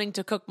not wanting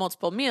to cook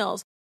multiple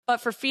meals,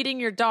 but for feeding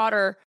your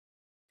daughter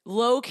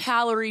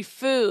low-calorie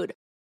food.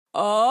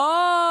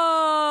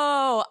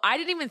 Oh, I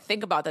didn't even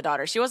think about the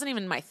daughter. She wasn't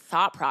even in my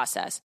thought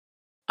process.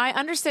 I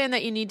understand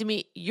that you need to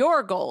meet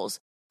your goals,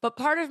 but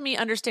part of me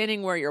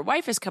understanding where your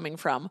wife is coming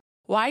from,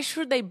 why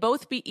should they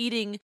both be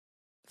eating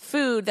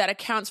food that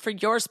accounts for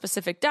your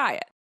specific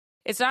diet?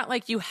 It's not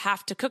like you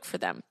have to cook for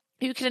them.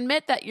 You can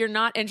admit that you're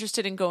not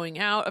interested in going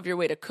out of your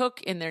way to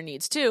cook in their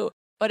needs too,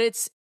 but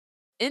it's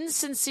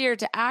insincere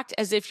to act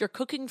as if you're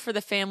cooking for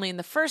the family in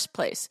the first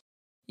place.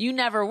 You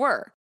never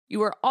were. You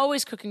were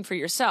always cooking for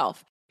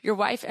yourself. Your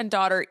wife and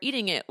daughter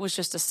eating it was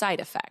just a side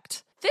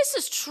effect. This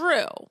is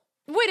true.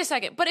 Wait a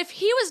second. But if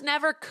he was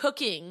never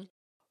cooking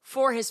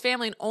for his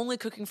family and only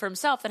cooking for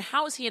himself, then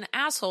how is he an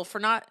asshole for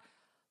not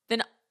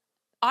then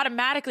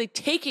automatically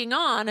taking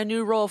on a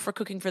new role for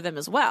cooking for them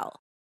as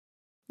well?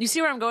 You see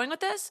where I'm going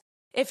with this?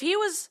 If he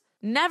was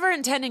never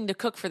intending to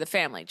cook for the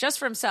family, just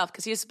for himself,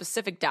 because he has a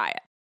specific diet,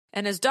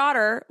 and his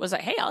daughter was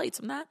like, hey, I'll eat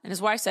some of that, and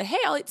his wife said, hey,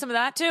 I'll eat some of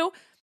that too,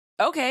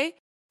 okay,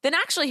 then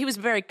actually he was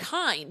very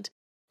kind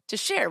to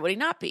share, would he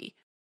not be?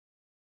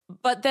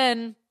 But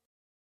then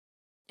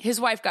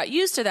his wife got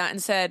used to that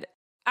and said,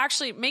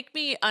 actually, make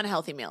me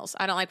unhealthy meals.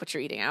 I don't like what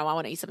you're eating. I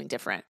want to eat something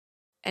different.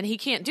 And he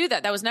can't do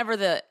that. That was never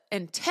the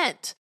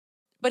intent.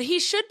 But he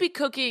should be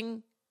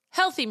cooking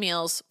healthy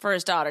meals for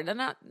his daughter.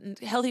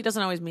 Healthy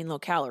doesn't always mean low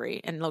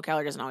calorie, and low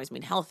calorie doesn't always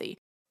mean healthy.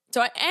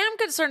 So I am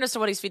concerned as to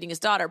what he's feeding his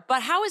daughter.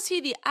 But how is he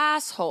the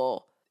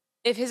asshole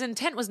if his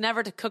intent was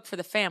never to cook for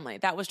the family?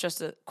 That was just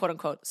a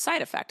quote-unquote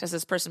side effect, as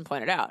this person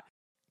pointed out.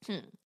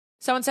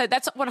 Someone said,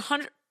 that's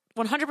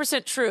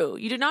 100% true.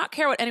 You do not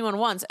care what anyone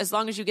wants as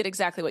long as you get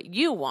exactly what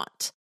you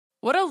want.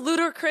 What a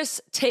ludicrous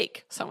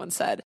take, someone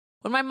said.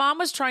 When my mom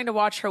was trying to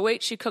watch her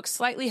weight, she cooked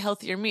slightly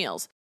healthier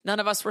meals. None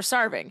of us were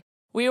starving.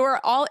 We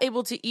were all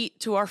able to eat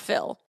to our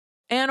fill.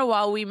 And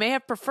while we may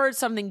have preferred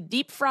something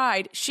deep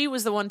fried, she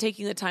was the one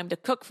taking the time to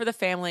cook for the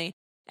family.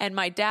 And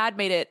my dad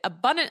made it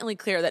abundantly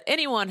clear that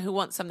anyone who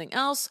wants something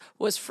else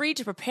was free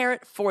to prepare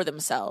it for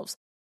themselves.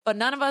 But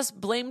none of us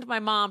blamed my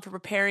mom for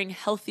preparing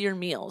healthier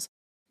meals.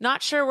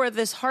 Not sure where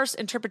this harsh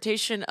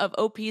interpretation of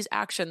OP's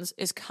actions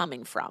is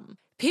coming from.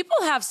 People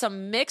have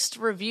some mixed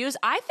reviews.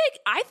 I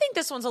think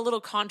this one's a little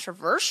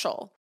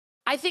controversial.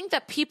 I think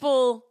that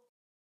people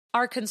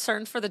are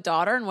concerned for the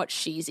daughter and what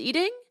she's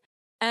eating.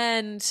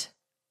 And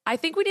I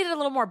think we needed a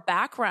little more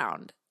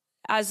background.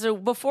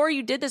 Before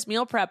you did this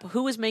meal prep,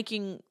 who was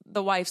making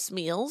the wife's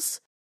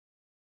meals?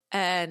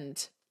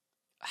 And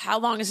how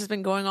long has this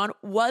been going on?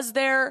 Was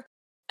there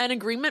an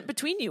agreement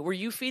between you where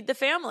you feed the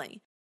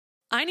family.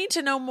 I need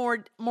to know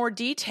more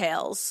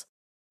details.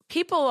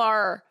 People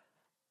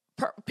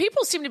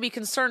seem to be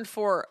concerned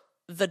for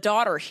the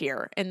daughter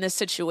here in this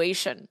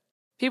situation.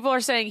 People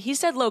are saying, he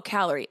said low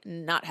calorie,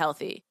 not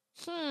healthy.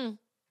 Okay,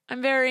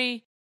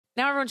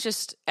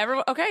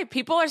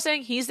 people are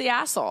saying he's the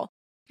asshole.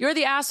 You're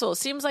the asshole.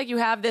 Seems like you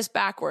have this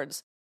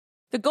backwards.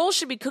 The goal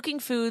should be cooking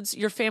foods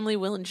your family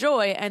will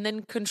enjoy and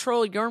then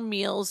control your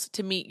meals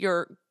to meet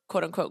your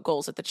quote-unquote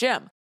goals at the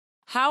gym.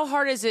 How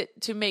hard is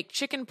it to make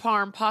chicken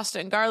parm, pasta,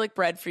 and garlic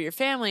bread for your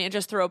family and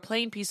just throw a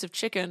plain piece of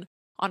chicken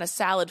on a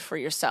salad for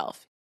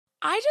yourself?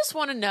 I just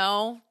want to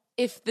know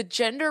if the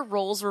gender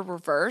roles were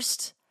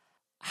reversed,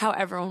 how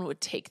everyone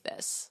would take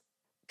this.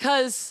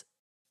 Because,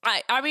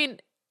 I mean,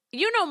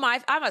 you know,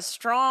 I'm a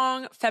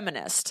strong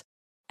feminist,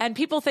 and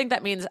people think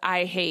that means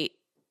I hate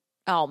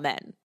all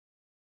men.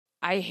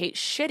 I hate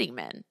shitty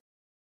men.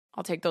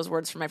 I'll take those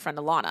words from my friend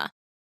Alana.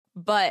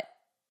 But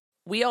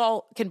we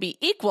all can be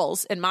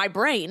equals in my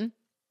brain,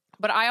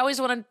 but I always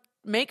want to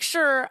make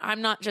sure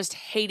I'm not just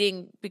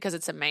hating because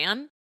it's a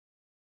man.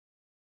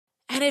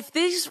 And if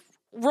these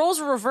roles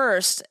were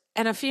reversed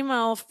and my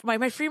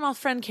female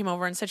friend came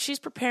over and said she's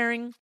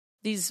meal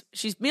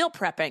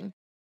prepping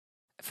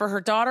for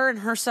her daughter and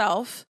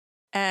herself,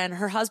 and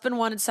her husband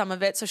wanted some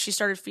of it, so she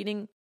started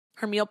feeding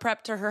her meal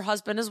prep to her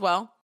husband as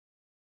well.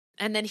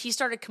 And then he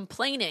started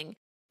complaining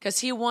because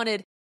he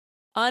wanted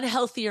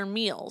unhealthier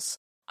meals.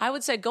 I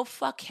would say, go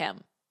fuck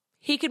him.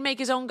 He could make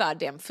his own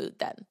goddamn food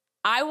then.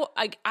 I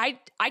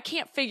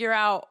can't figure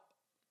out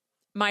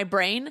my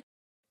brain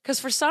because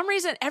for some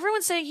reason,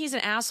 everyone's saying he's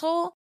an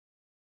asshole.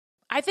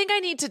 I think I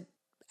need to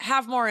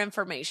have more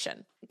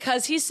information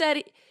because he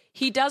said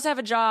he does have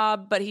a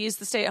job, but he's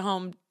the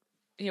stay-at-home,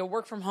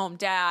 work from home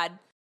dad.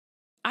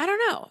 I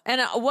don't know.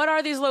 And what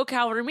are these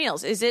low-calorie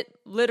meals? Is it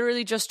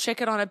literally just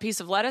chicken on a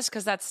piece of lettuce?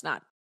 Because that's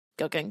not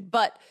cooking.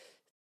 But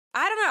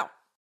I don't know.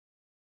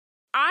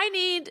 I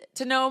need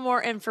to know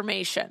more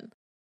information.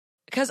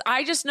 Because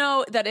I just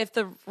know that if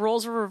the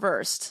roles were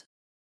reversed,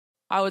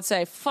 I would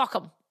say, fuck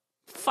him.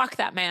 Fuck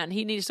that man.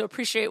 He needs to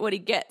appreciate what he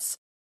gets.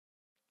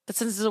 But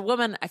since as a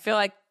woman, I feel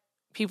like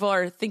people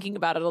are thinking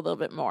about it a little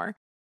bit more.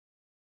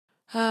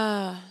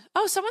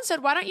 Someone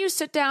said, why don't you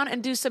sit down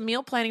and do some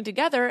meal planning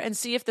together and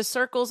see if the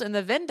circles in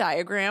the Venn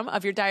diagram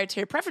of your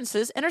dietary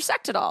preferences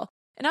intersect at all?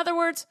 In other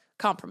words,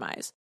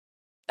 compromise.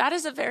 That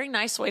is a very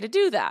nice way to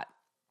do that.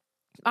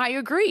 I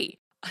agree.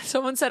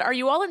 Someone said, are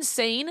you all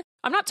insane?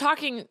 I'm not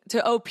talking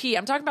to OP.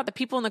 I'm talking about the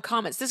people in the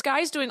comments. This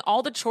guy's doing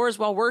all the chores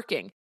while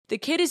working. The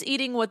kid is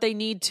eating what they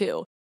need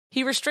to.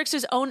 He restricts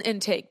his own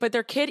intake, but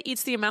their kid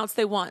eats the amounts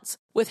they want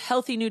with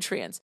healthy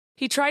nutrients.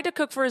 He tried to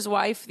cook for his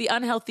wife the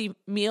unhealthy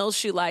meals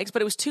she likes,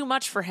 but it was too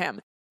much for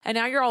him. And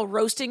now you're all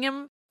roasting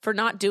him for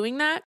not doing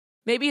that?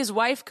 Maybe his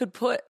wife could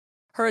put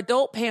her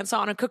adult pants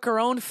on and cook her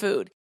own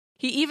food.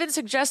 He even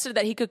suggested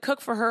that he could cook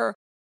for her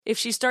if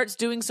she starts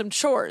doing some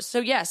chores. So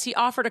yes, he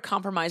offered a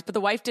compromise, but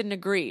the wife didn't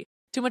agree.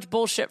 Too much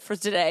bullshit for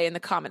today in the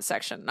comment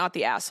section, not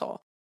the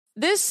asshole.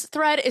 This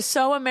thread is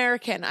so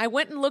American. I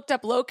went and looked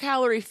up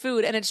low-calorie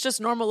food, and it's just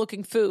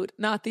normal-looking food,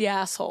 not the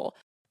asshole.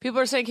 People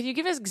are saying, can you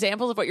give us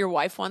examples of what your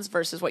wife wants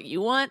versus what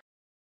you want?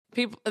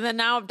 And then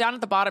now down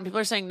at the bottom, people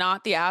are saying,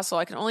 not the asshole.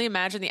 I can only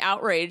imagine the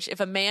outrage if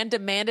a man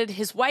demanded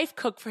his wife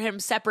cook for him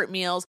separate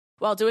meals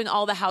while doing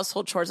all the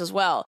household chores as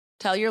well.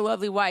 Tell your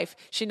lovely wife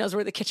she knows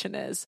where the kitchen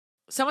is.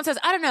 Someone says,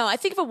 I don't know. I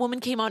think if a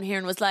woman came on here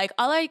and was like,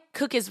 all I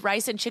cook is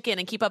rice and chicken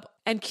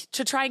and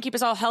to try and keep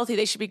us all healthy,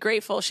 they should be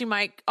grateful. She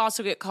might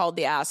also get called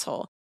the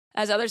asshole.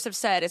 As others have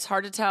said, it's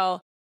hard to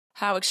tell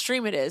how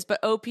extreme it is,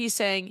 but OP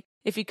saying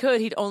if he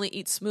could, he'd only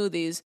eat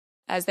smoothies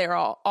as they're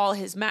all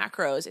his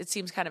macros. It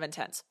seems kind of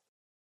intense.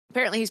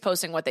 Apparently he's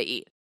posting what they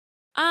eat.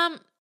 I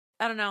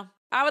don't know.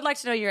 I would like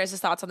to know your guys'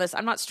 thoughts on this.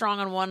 I'm not strong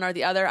on one or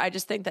the other. I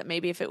just think that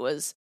maybe if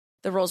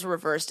the roles were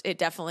reversed, it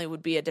definitely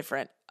would be a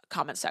different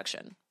comment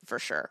section for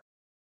sure.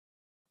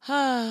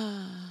 All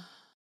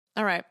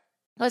right.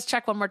 Let's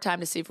check one more time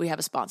to see if we have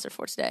a sponsor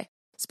for today.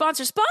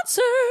 Sponsor!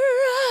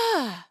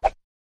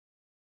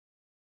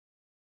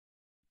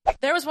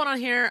 There was one on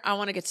here I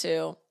want to get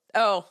to.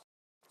 Oh,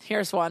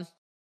 here's one.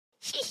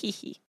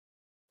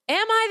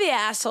 Am I the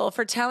asshole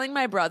for telling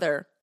my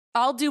brother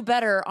I'll do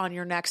better on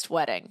your next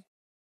wedding?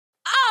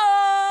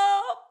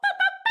 Oh!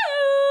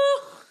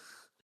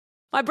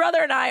 My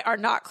brother and I are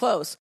not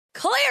close.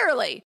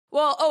 Clearly.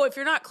 Well, if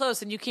you're not close,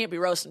 then you can't be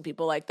roasting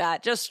people like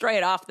that, just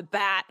straight off the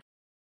bat.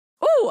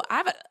 Ooh,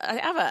 I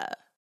have a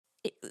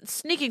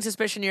sneaking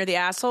suspicion you're the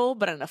asshole,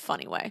 but in a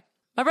funny way.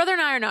 My brother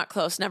and I are not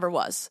close, never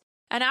was.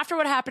 And after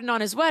what happened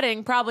on his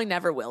wedding, probably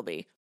never will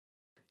be.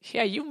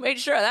 Yeah, you made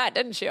sure of that,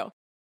 didn't you?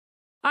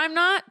 I'm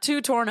not too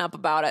torn up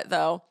about it,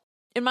 though.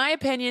 In my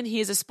opinion, he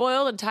is a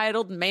spoiled,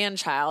 entitled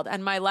man-child,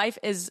 and my life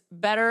is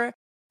better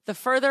the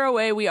further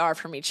away we are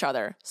from each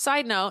other.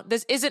 Side note,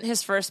 this isn't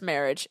his first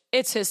marriage.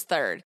 It's his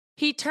third.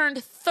 He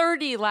turned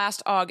 30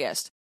 last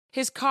August.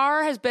 His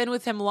car has been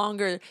with him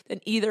longer than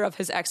either of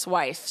his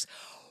ex-wives.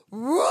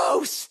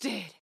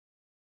 Roasted.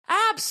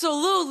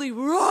 Absolutely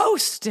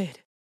roasted.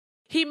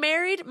 He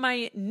married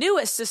my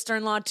newest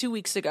sister-in-law 2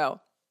 weeks ago.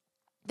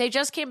 They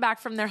just came back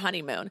from their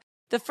honeymoon.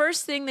 The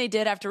first thing they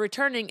did after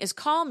returning is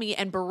call me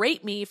and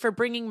berate me for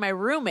bringing my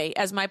roommate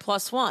as my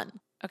 +1.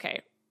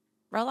 Okay,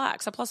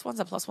 relax. A +1's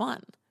a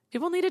 +1.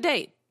 People need a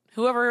date.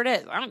 Whoever it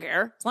is, I don't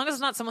care. As long as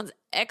it's not someone's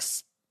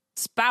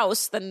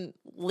ex-spouse, then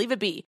leave it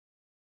be.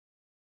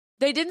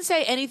 They didn't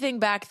say anything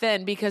back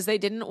then because they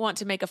didn't want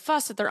to make a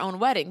fuss at their own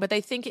wedding, but they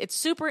think it's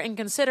super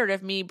inconsiderate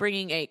of me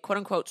bringing a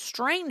quote-unquote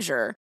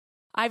stranger.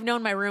 I've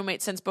known my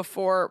roommate since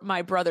before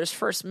my brother's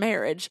first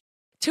marriage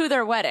to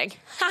their wedding.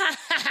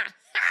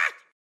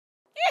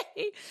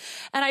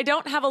 And I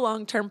don't have a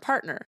long-term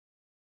partner.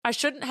 I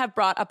shouldn't have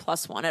brought a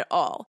 +1 at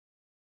all.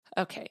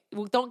 Okay,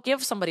 well, don't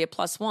give somebody a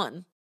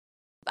 +1.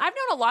 I've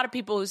known a lot of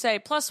people who say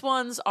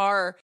 +1s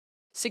are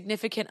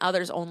significant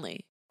others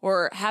only,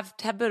 or have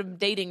been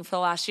dating for the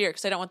last year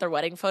because they don't want their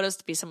wedding photos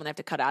to be someone they have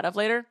to cut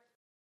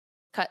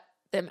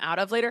them out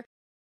of later.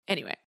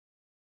 Anyway,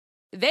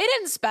 they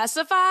didn't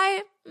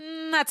specify.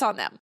 That's on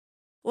them.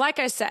 Like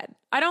I said,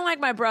 I don't like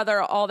my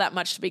brother all that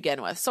much to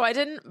begin with, so I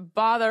didn't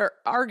bother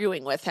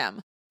arguing with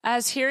him,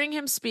 as hearing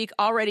him speak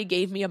already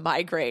gave me a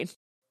migraine.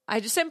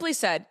 I just simply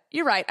said,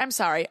 "You're right, I'm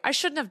sorry. I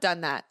shouldn't have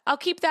done that. I'll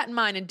keep that in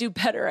mind and do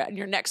better at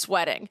your next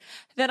wedding."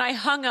 Then I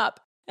hung up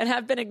and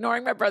have been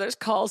ignoring my brother's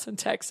calls and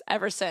texts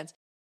ever since.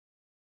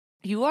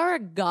 You are a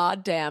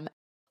goddamn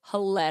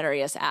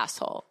hilarious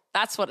asshole.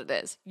 That's what it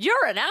is.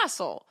 You're an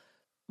asshole,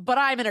 but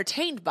I'm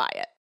entertained by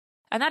it.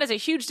 And that is a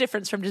huge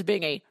difference from just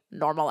being a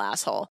normal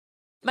asshole.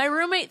 My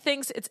roommate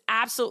thinks it's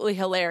absolutely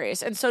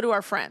hilarious, and so do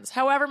our friends.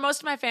 However, most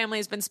of my family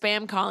has been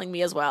spam calling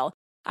me as well.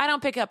 I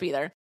don't pick up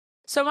either.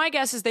 So my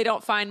guess is they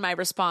don't find my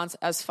response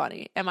as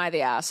funny. Am I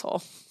the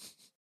asshole?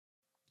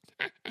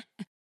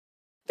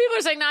 People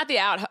are saying not the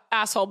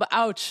asshole, but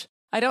ouch.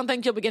 I don't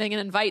think you'll be getting an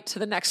invite to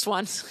the next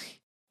one.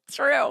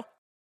 True.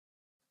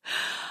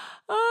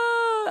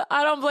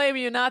 I don't blame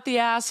you, not the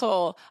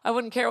asshole. I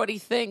wouldn't care what he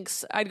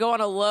thinks. I'd go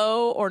on a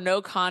low or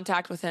no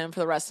contact with him for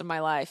the rest of my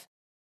life.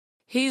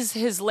 He's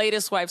his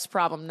latest wife's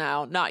problem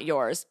now, not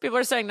yours. People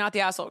are saying not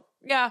the asshole.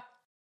 Yeah.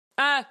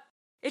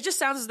 It just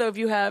sounds as though if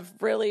you have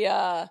really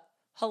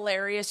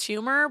hilarious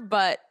humor,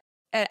 but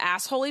an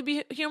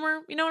assholey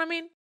humor, you know what I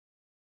mean?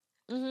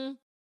 Mm-hmm.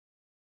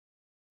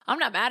 I'm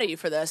not mad at you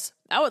for this.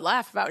 I would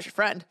laugh if I was your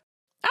friend.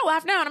 I'll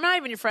laugh now, and I'm not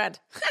even your friend.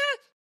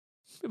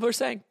 People are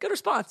saying, good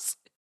response.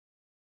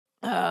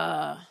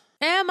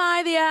 Am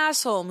I the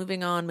asshole?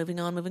 Moving on.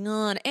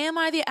 Am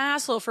I the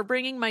asshole for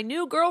bringing my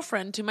new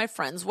girlfriend to my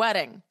friend's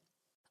wedding?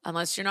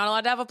 Unless you're not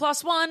allowed to have a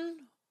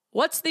 +1,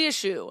 what's the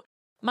issue?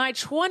 My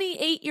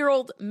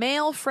 28-year-old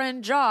male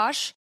friend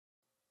Josh,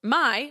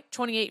 my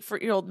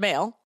 28-year-old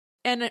male,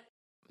 and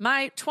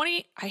my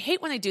I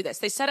hate when they do this.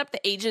 They set up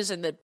the ages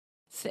and the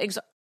things.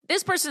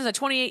 This person is a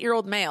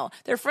 28-year-old male.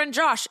 Their friend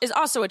Josh is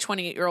also a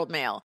 28-year-old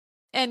male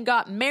and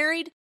got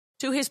married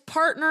to his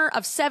partner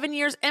of 7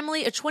 years,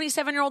 Emily, a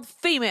 27-year-old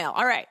female.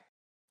 All right.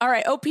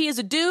 OP is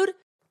a dude.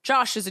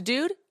 Josh is a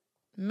dude.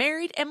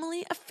 Married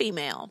Emily, a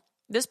female,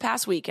 this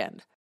past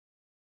weekend.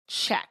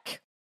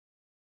 Check.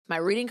 My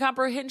reading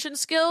comprehension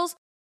skills,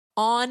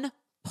 on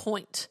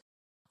point.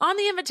 On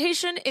the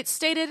invitation, it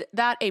stated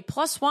that a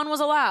 +1 was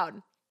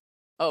allowed.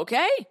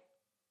 Okay.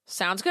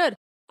 Sounds good.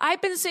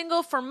 I've been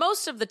single for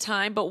most of the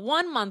time, but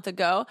 1 month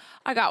ago,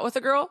 I got with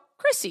a girl,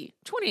 Chrissy,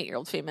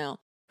 28-year-old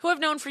female, who I've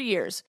known for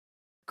years.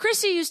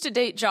 Chrissy used to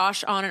date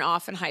Josh on and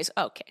off in high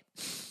school. Okay.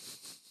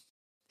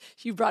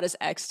 You brought his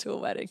ex to a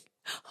wedding.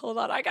 Hold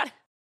on,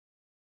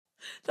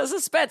 the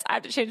suspense. I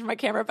have to change my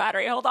camera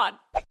battery. Hold on.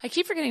 I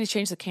keep forgetting to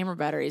change the camera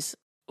batteries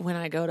when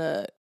I go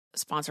to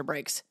sponsor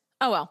breaks.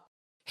 Oh, well.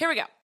 Here we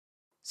go.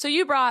 So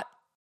you brought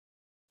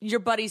your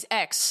buddy's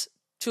ex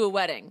to a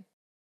wedding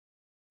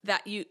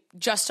that you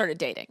just started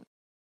dating.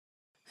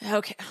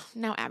 Okay.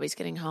 Now Abby's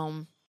getting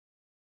home.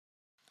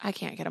 I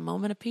can't get a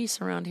moment of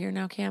peace around here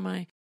now, can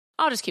I?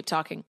 I'll just keep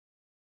talking.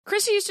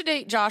 Chrissy used to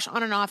date Josh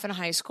on and off in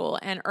high school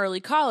and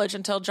early college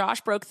until Josh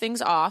broke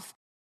things off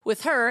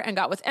with her and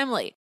got with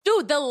Emily.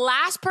 Dude, the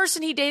last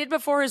person he dated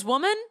before his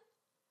woman?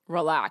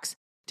 Relax.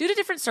 Due to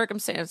different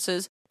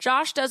circumstances,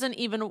 Josh doesn't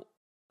even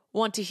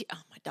want to... Oh,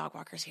 my dog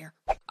walker's here.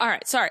 All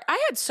right, sorry.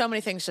 I had so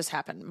many things just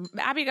happen.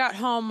 Abby got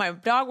home. My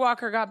dog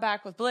walker got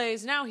back with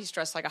Blaze. Now he's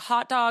dressed like a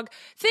hot dog.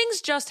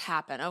 Things just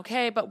happen,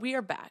 okay? But we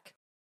are back.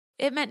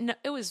 It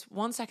was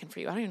 1 second for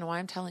you. I don't even know why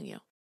I'm telling you.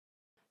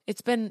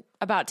 It's been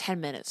about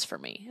 10 minutes for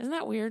me. Isn't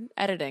that weird?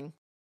 Editing.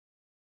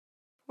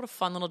 What a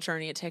fun little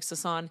journey it takes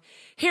us on.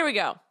 Here we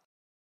go.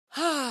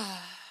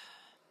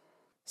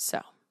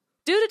 So,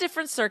 due to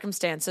different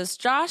circumstances,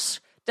 Josh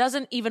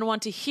doesn't even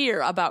want to hear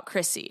about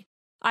Chrissy.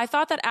 I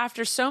thought that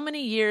after so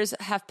many years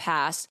have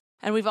passed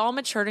and we've all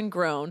matured and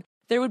grown,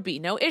 there would be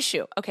no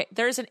issue. Okay,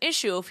 there is an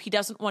issue if he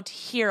doesn't want to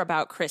hear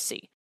about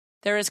Chrissy.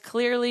 There is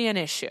clearly an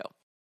issue.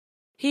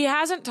 He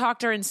hasn't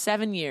talked to her in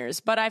 7 years,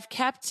 but I've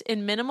kept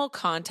in minimal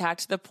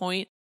contact to the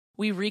point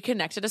we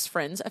reconnected as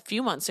friends a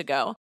few months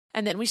ago,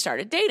 and then we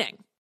started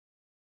dating.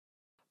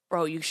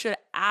 Bro, you should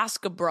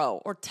ask a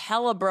bro or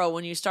tell a bro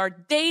when you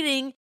start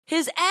dating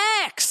his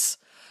ex.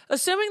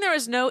 Assuming there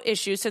was no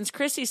issue since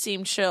Chrissy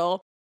seemed chill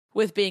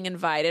with being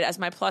invited as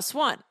my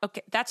 +1.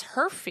 Okay, that's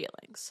her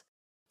feelings.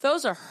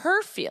 Those are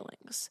her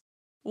feelings.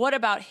 What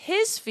about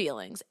his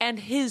feelings and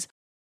his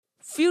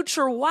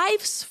future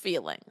wife's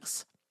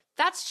feelings?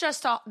 That's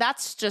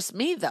just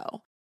me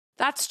though.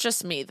 That's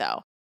just me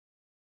though.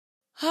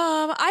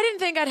 I didn't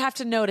think I'd have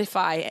to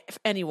notify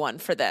anyone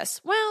for this.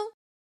 Well,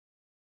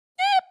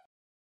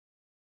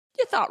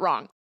 you thought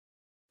wrong.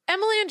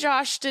 Emily and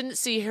Josh didn't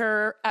see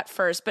her at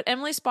first, but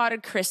Emily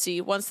spotted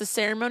Chrissy once the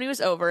ceremony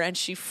was over and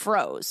she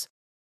froze.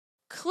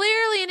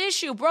 Clearly an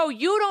issue. Bro,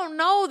 you don't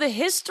know the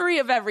history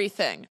of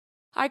everything.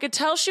 I could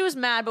tell she was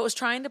mad, but was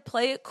trying to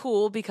play it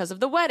cool because of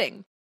the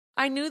wedding.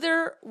 I knew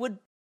it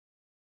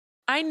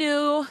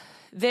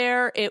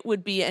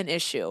would be an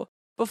issue.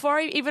 Before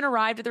I even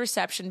arrived at the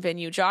reception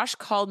venue, Josh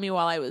called me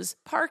while I was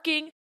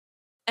parking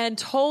and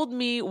told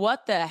me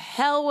what the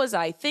hell was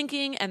I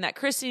thinking and that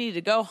Chrissy needed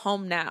to go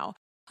home now.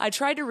 I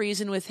tried to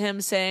reason with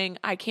him, saying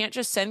I can't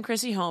just send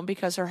Chrissy home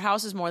because her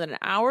house is more than an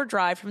hour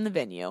drive from the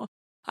venue.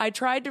 I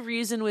tried to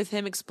reason with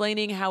him,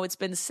 explaining how it's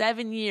been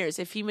 7 years.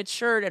 If he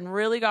matured and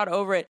really got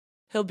over it,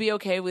 he'll be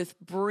okay with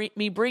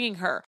me bringing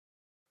her.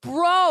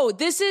 Bro,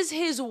 this is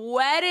his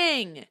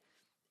wedding.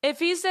 If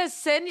he says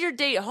send your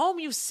date home,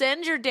 you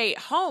send your date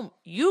home.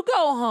 You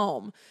go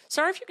home.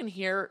 Sorry if you can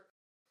hear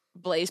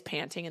Blaze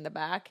panting in the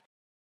back.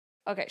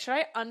 Okay, should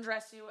I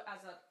undress you as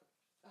a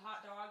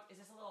hot dog? Is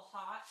this a little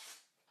hot?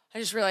 I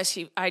just realized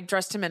I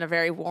dressed him in a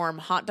very warm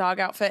hot dog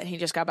outfit, and he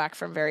just got back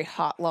from a very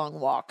hot, long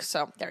walk.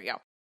 So there you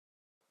go.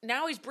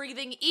 Now he's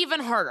breathing even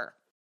harder.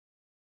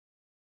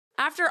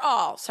 After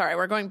all, sorry,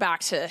 we're going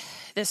back to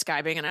this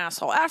guy being an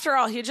asshole. After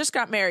all, he just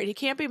got married. He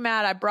can't be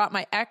mad I brought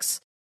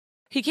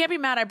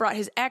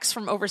his ex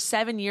from over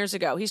 7 years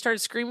ago. He started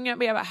screaming at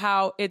me about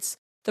how it's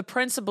the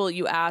principal,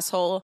 you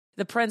asshole.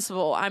 The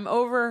principal. I'm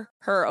over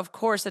her, of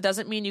course. That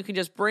doesn't mean you can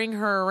just bring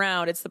her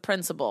around. It's the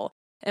principal.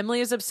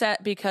 Emily is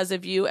upset because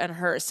of you and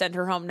her. Send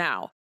her home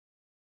now.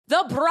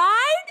 The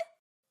bride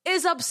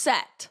is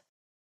upset.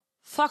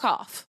 Fuck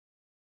off.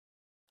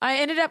 I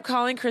ended up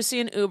calling Chrissy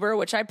an Uber,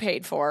 which I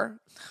paid for.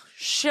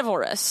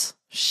 Chivalrous.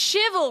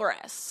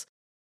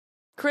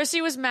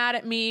 Chrissy was mad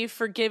at me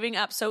for giving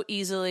up so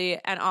easily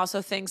and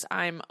also thinks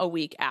I'm a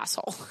weak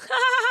asshole.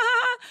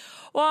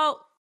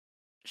 Well,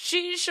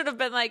 she should have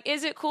been like,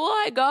 is it cool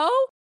I go?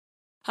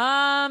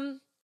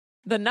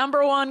 The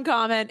number one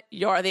comment,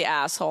 you're the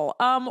asshole.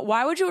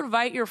 Why would you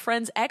invite your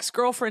friend's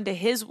ex-girlfriend to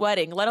his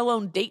wedding, let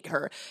alone date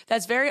her?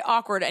 That's very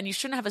awkward, and you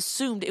shouldn't have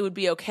assumed it would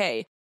be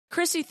okay.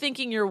 Chrissy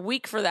thinking you're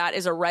weak for that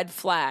is a red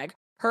flag.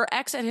 Her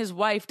ex and his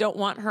wife don't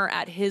want her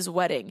at his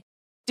wedding.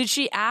 Did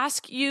she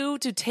ask you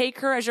to take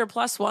her as your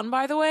 +1,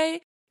 by the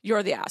way?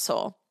 You're the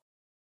asshole.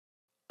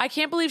 I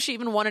can't believe she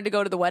even wanted to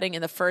go to the wedding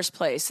in the first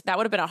place. That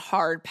would have been a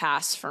hard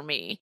pass for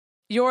me.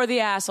 You're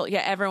the asshole.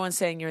 Yeah, everyone's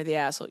saying you're the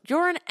asshole.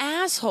 You're an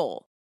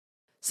asshole.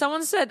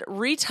 Someone said,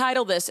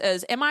 retitle this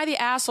as, am I the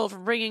asshole for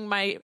bringing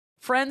my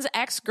friend's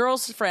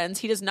ex-girlfriends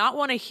he does not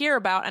want to hear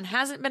about and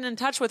hasn't been in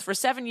touch with for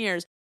 7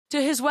 years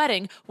to his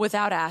wedding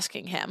without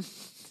asking him?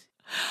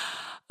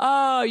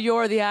 Oh,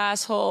 you're the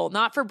asshole.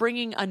 Not for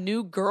bringing a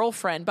new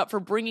girlfriend, but for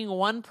bringing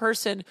one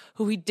person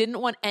who he didn't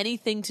want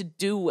anything to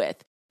do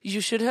with.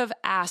 You should have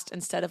asked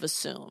instead of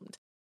assumed.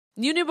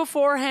 You knew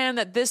beforehand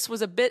that this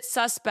was a bit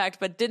suspect,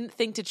 but didn't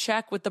think to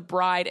check with the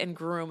bride and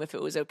groom if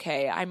it was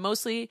okay. I'm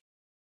mostly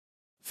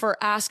for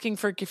asking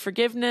for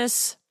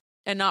forgiveness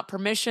and not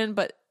permission,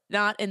 but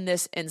not in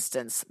this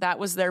instance. That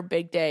was their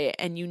big day,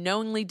 and you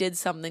knowingly did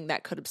something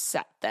that could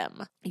upset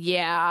them.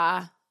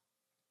 Yeah,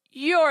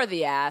 you're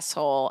the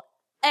asshole.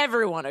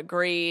 Everyone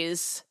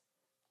agrees.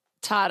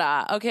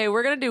 Ta-da. Okay,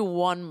 we're going to do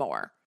one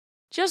more.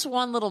 Just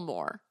one little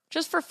more.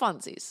 Just for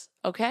funsies,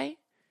 okay?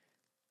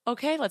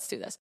 Okay, let's do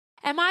this.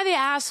 Am I the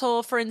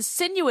asshole for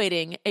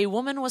insinuating a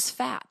woman was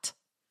fat?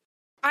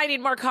 I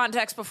need more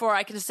context before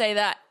I can say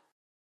that.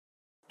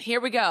 Here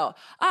we go.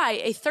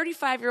 I, a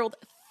 35-year-old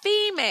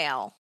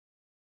female,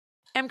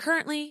 am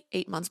currently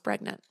 8 months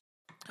pregnant.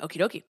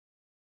 Okie dokie.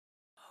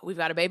 We've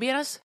got a baby in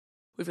us.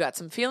 We've got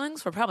some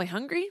feelings. We're probably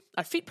hungry.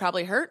 Our feet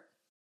probably hurt.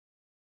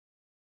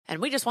 And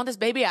we just want this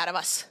baby out of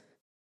us.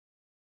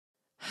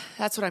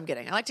 That's what I'm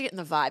getting. I like to get in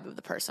the vibe of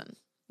the person.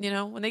 You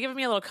know, when they give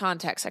me a little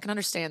context, I can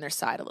understand their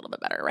side a little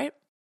bit better, right?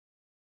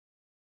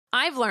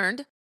 I've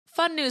learned,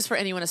 fun news for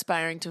anyone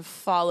aspiring to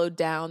follow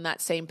down that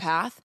same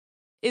path,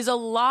 is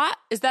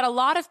that a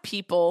lot of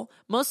people,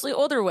 mostly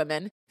older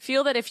women,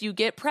 feel that if you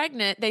get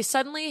pregnant, they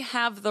suddenly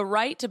have the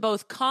right to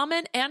both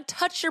comment and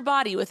touch your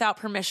body without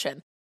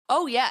permission.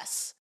 Oh,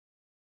 yes.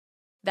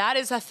 That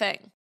is a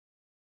thing.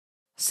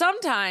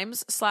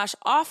 Sometimes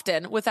 /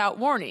 often without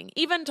warning,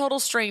 even total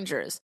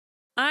strangers.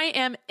 I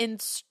am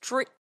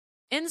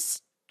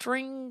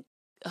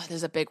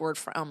there's a big word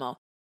for Elmo.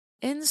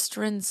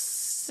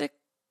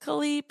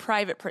 Intrinsically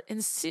private,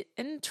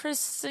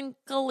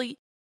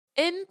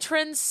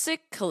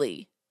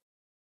 intrinsically.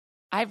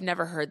 I've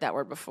never heard that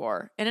word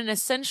before. In an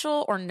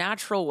essential or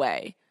natural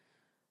way.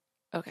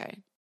 Okay.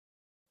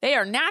 They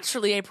are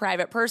naturally a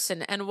private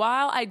person, and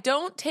while I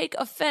don't take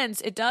offense,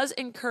 it does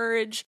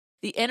encourage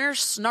the inner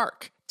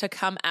snark to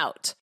come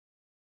out.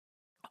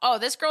 Oh,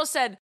 this girl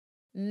said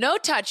no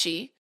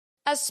touchy,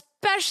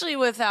 especially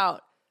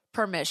without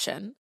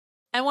permission.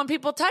 And when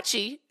people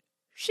touchy,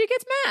 she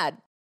gets mad.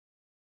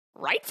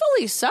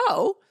 Rightfully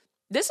so.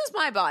 This is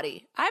my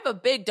body. I have a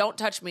big don't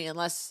touch me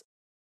unless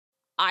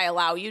I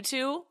allow you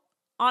to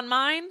on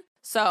mine.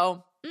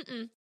 So,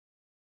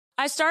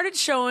 I started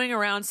showing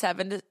around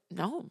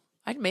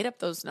I made up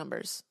those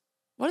numbers.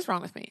 What is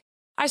wrong with me?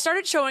 I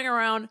started showing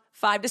around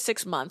 5 to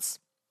 6 months.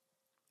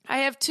 I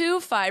have 2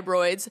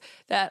 fibroids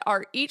that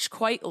are each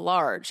quite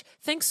large.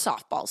 Think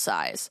softball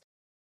size.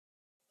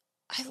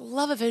 I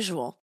love a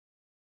visual.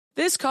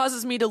 This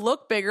causes me to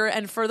look bigger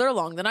and further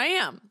along than I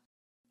am.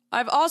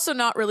 I've also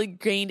not really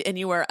gained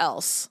anywhere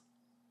else.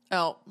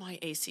 Oh, my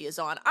AC is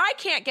on. I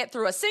can't get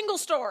through a single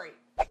story.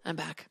 I'm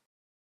back.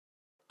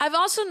 I've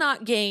also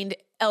not gained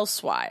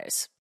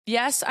elsewise.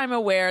 Yes, I'm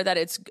aware that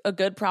it's a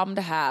good problem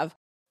to have,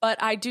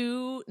 but I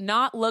do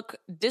not look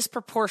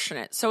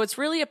disproportionate. So it's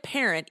really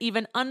apparent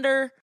even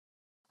under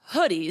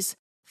hoodies.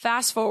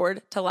 Fast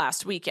forward to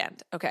last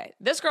weekend. Okay,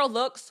 this girl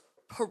looks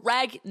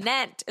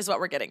pregnant is what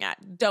we're getting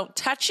at. Don't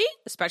touchy,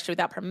 especially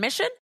without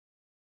permission,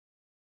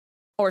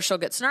 or she'll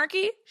get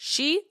snarky.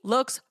 She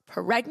looks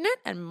pregnant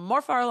and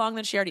more far along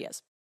than she already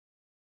is.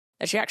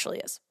 That she actually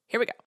is. Here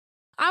we go.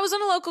 I was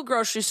in a local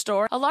grocery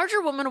store. A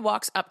larger woman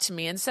walks up to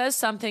me and says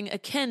something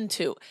akin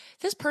to,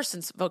 this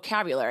person's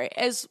vocabulary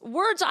is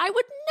words I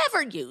would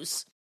never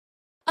use.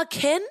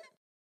 Akin?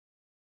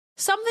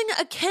 Something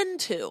akin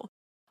to.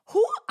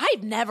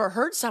 I've never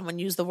heard someone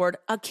use the word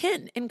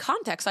akin. In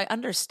context, I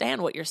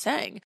understand what you're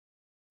saying.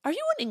 Are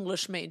you an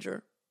English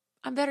major?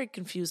 I'm very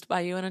confused by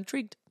you and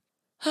intrigued.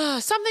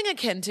 Something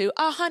akin to,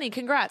 honey,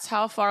 congrats.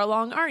 How far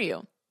along are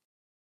you?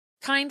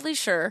 Kindly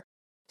sure.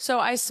 So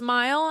I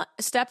smile,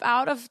 step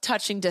out of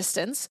touching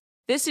distance.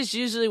 This is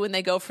usually when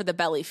they go for the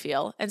belly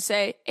feel and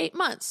say, 8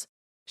 months.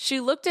 She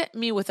looked at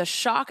me with a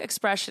shock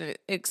expression and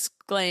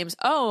exclaims,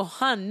 oh,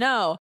 hun,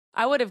 no.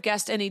 I would have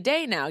guessed any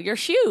day now. You're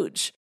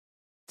huge.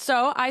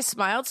 So I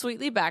smiled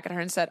sweetly back at her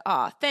and said,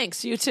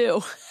 thanks, you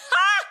too.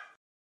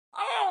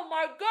 Oh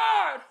my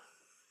God.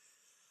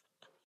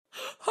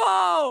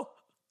 Oh,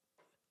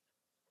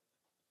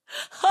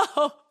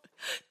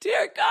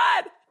 dear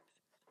God.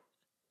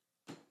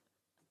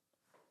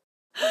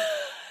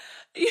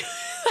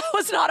 That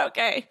was not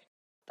okay.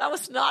 That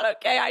was not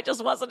okay. I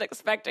just wasn't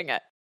expecting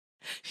it.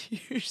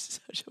 You're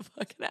such a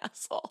fucking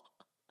asshole.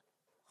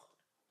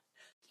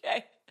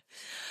 Okay.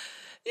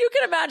 You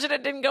can imagine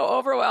it didn't go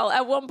over well.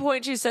 At one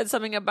point, she said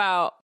something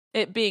about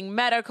it being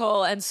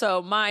medical, and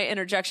so my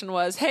interjection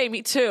was, hey,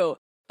 me too.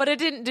 But it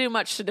didn't do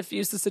much to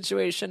diffuse the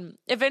situation.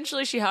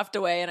 Eventually, she huffed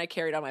away, and I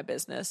carried on my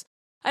business.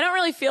 I don't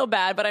really feel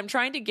bad, but I'm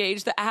trying to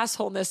gauge the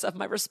assholeness of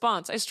my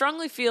response. I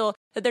strongly feel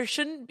that there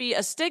shouldn't be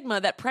a stigma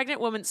that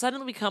pregnant women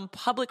suddenly become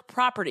public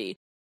property,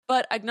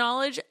 but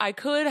acknowledge I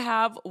could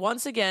have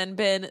once again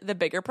been the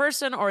bigger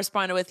person or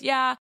responded with,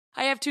 yeah,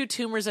 I have 2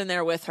 tumors in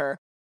there with her,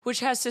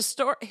 which has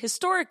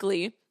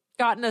historically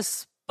gotten a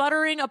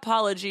sputtering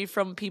apology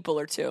from people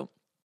or two.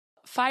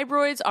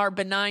 Fibroids are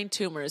benign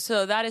tumors,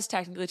 so that is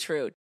technically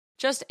true,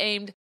 just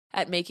aimed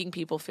at making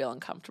people feel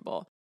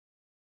uncomfortable.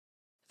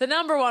 The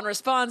number one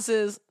response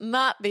is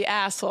not the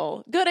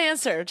asshole. Good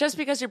answer. Just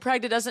because you're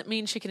pregnant doesn't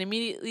mean she can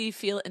immediately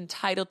feel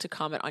entitled to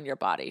comment on your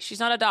body. She's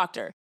not a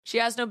doctor. She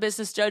has no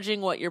business judging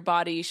what your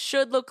body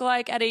should look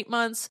like at 8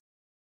 months.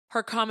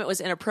 Her comment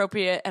was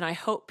inappropriate, and I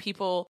hope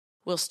people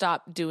will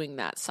stop doing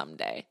that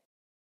someday.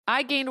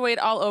 I gained weight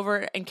all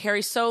over and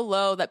carry so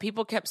low that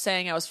people kept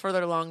saying I was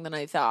further along than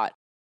I thought.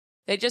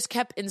 They just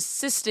kept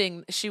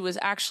insisting she was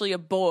actually a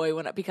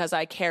boy because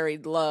I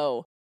carried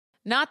low.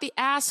 Not the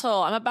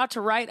asshole. I'm about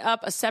to write up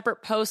a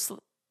separate post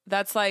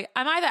that's like,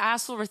 am I the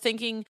asshole for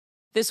thinking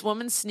this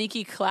woman's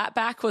sneaky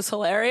clapback was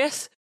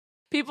hilarious?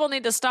 People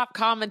need to stop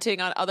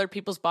commenting on other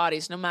people's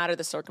bodies, no matter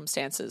the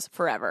circumstances,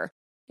 forever.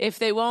 If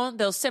they won't,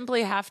 they'll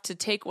simply have to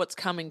take what's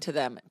coming to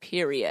them,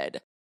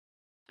 period.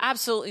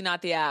 Absolutely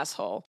not the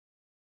asshole.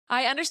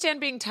 I understand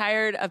being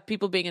tired of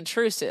people being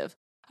intrusive.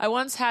 I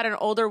once had an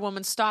older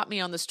woman stop me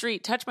on the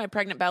street, touch my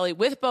pregnant belly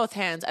with both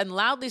hands, and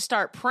loudly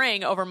start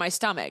praying over my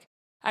stomach.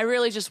 I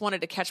really just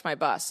wanted to catch my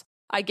bus.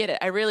 I get it,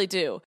 I really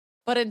do.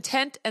 But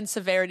intent and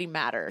severity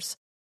matters.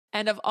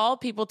 And of all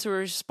people to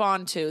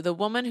respond to, the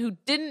woman who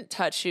didn't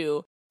touch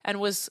you and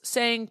was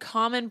saying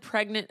common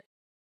pregnant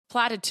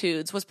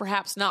platitudes was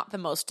perhaps not the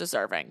most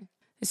deserving.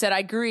 He said, I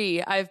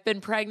agree. I've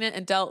been pregnant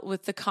and dealt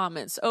with the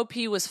comments. OP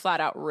was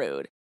flat out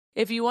rude.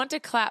 If you want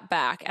to clap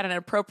back at an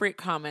appropriate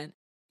comment,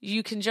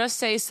 you can just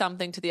say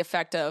something to the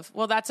effect of,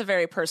 well, that's a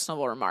very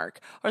personal remark,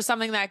 or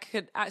something that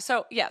could,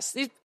 so yes,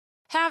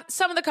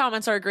 some of the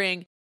comments are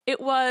agreeing it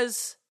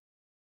was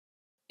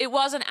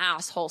an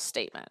asshole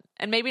statement,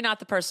 and maybe not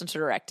the person to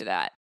direct it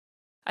at.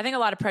 I think a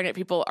lot of pregnant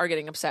people are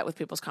getting upset with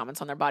people's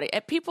comments on their body,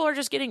 and people are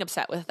just getting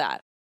upset with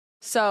that.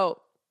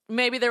 So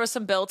maybe there was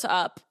some built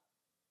up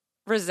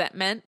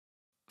resentment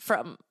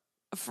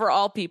for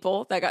all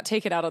people that got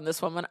taken out on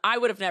this woman. I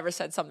would have never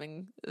said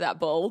something that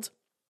bold.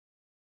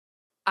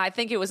 I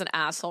think it was an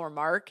asshole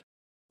remark,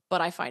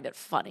 but I find it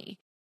funny.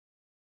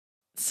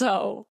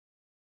 So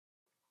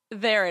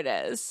there it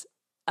is.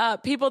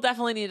 People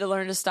definitely need to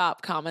learn to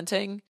stop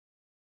commenting.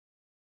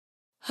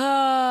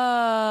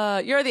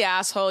 You're the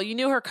asshole. You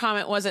knew her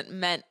comment wasn't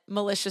meant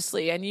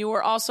maliciously, and you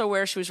were also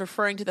aware she was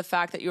referring to the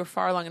fact that you were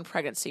far along in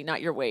pregnancy,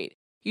 not your weight.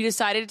 You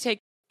decided to take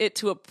it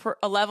to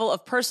a level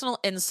of personal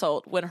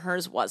insult when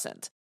hers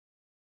wasn't.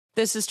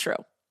 This is true.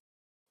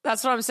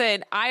 That's what I'm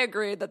saying. I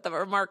agree that the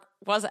remark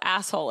was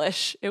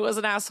asshole-ish. It was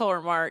an asshole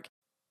remark.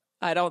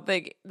 I don't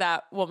think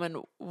that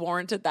woman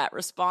warranted that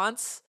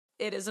response.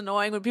 It is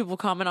annoying when people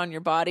comment on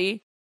your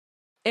body.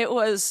 It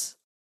was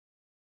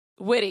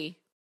witty,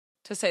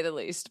 to say the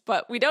least,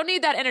 but we don't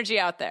need that energy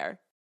out there.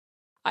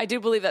 I do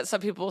believe that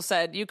some people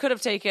said you could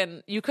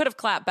have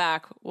clapped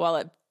back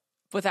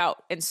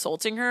without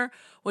insulting her,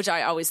 which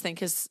I always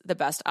think is the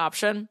best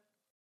option.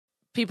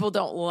 People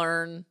don't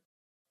learn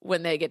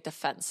when they get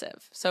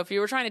defensive. So if you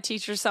were trying to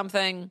teach her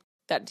something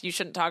that you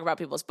shouldn't talk about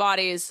people's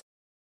bodies,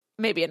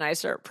 maybe a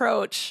nicer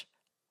approach.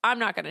 I'm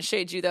not going to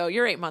shade you though.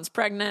 You're 8 months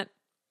pregnant.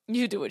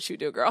 You do what you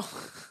do, girl.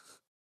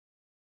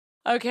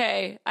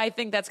 Okay, I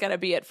think that's going to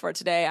be it for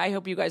today. I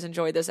hope you guys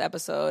enjoyed this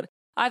episode.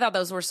 I thought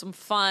those were some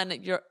fun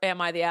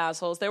Am I the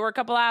Assholes? There were a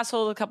couple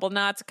assholes, a couple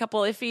nuts, a couple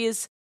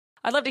iffies.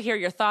 I'd love to hear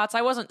your thoughts.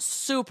 I wasn't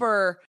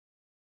super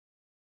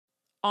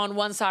on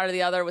one side or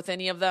the other with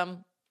any of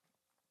them.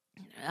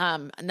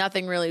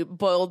 Nothing really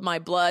boiled my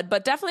blood,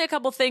 but definitely a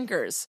couple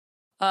thinkers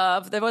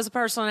of there was a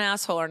person an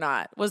asshole or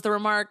not. Was the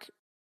remark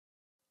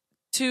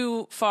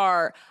too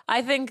far?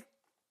 I think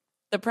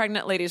the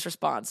pregnant lady's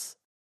response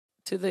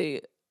to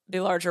the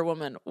larger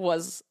woman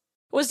was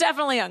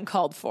definitely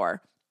uncalled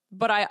for,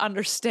 but I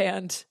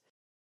understand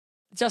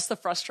just the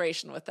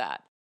frustration with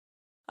that.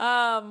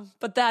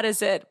 But that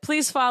is it.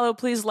 Please follow,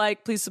 please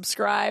like, please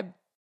subscribe.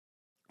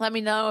 Let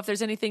me know if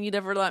there's anything you'd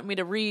ever like me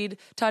to read,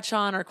 touch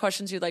on, or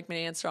questions you'd like me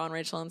to answer on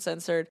Rachel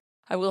Uncensored.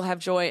 I will have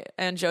Joy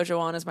and JoJo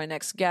on as my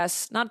next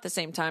guests. Not at the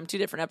same time, 2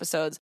 different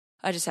episodes.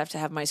 I just have to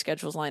have my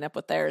schedules line up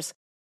with theirs.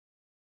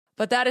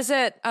 But that is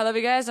it. I love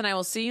you guys, and I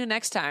will see you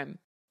next time.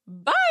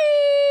 Bye!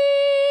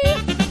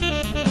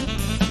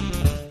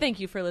 Thank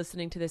you for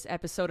listening to this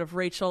episode of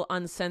Rachel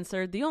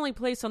Uncensored, the only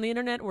place on the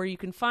internet where you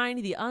can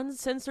find the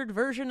uncensored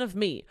version of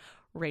me,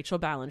 Rachel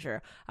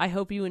Ballinger. I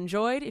hope you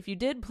enjoyed. If you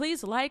did,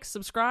 please like,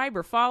 subscribe,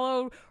 or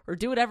follow, or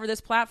do whatever this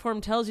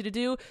platform tells you to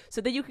do so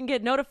that you can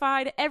get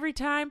notified every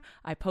time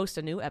I post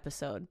a new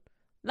episode.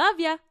 Love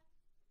ya!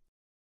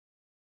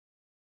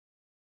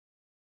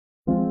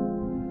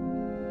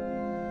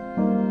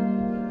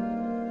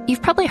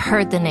 You've probably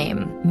heard the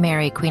name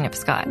Mary, Queen of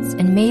Scots,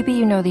 and maybe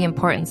you know the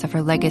importance of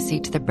her legacy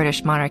to the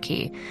British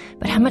monarchy.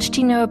 But how much do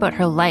you know about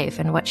her life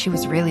and what she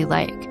was really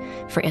like?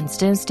 For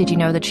instance, did you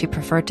know that she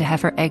preferred to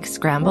have her eggs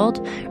scrambled,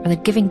 or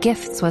that giving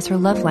gifts was her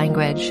love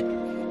language?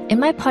 In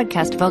my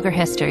podcast, Vulgar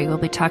History, we'll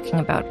be talking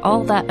about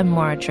all that and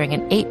more during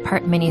an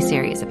 8-part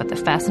mini-series about the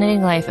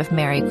fascinating life of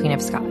Mary, Queen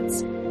of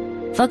Scots.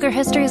 Vulgar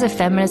History is a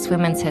feminist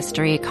women's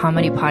history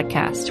comedy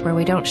podcast where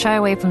we don't shy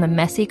away from the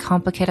messy,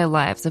 complicated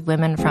lives of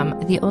women from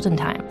the olden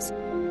times.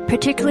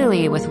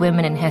 Particularly with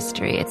women in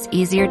history, it's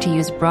easier to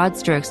use broad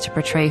strokes to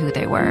portray who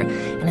they were,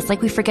 and it's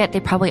like we forget they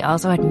probably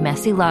also had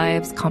messy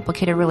lives,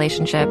 complicated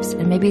relationships,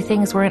 and maybe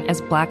things weren't as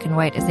black and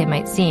white as they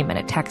might seem in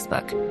a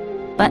textbook.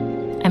 But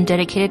I'm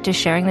dedicated to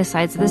sharing the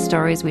sides of the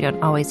stories we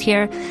don't always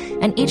hear,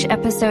 and each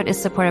episode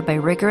is supported by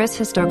rigorous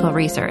historical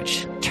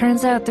research.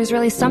 Turns out there's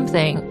really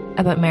something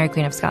about Mary,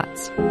 Queen of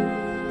Scots.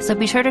 So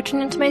be sure to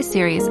tune into my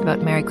series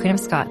about Mary, Queen of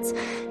Scots,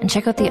 and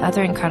check out the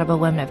other incredible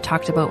women I've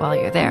talked about while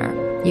you're there.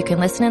 You can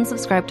listen and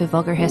subscribe to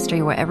Vulgar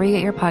History wherever you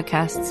get your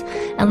podcasts,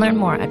 and learn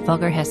more at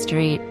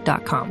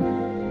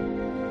vulgarhistory.com.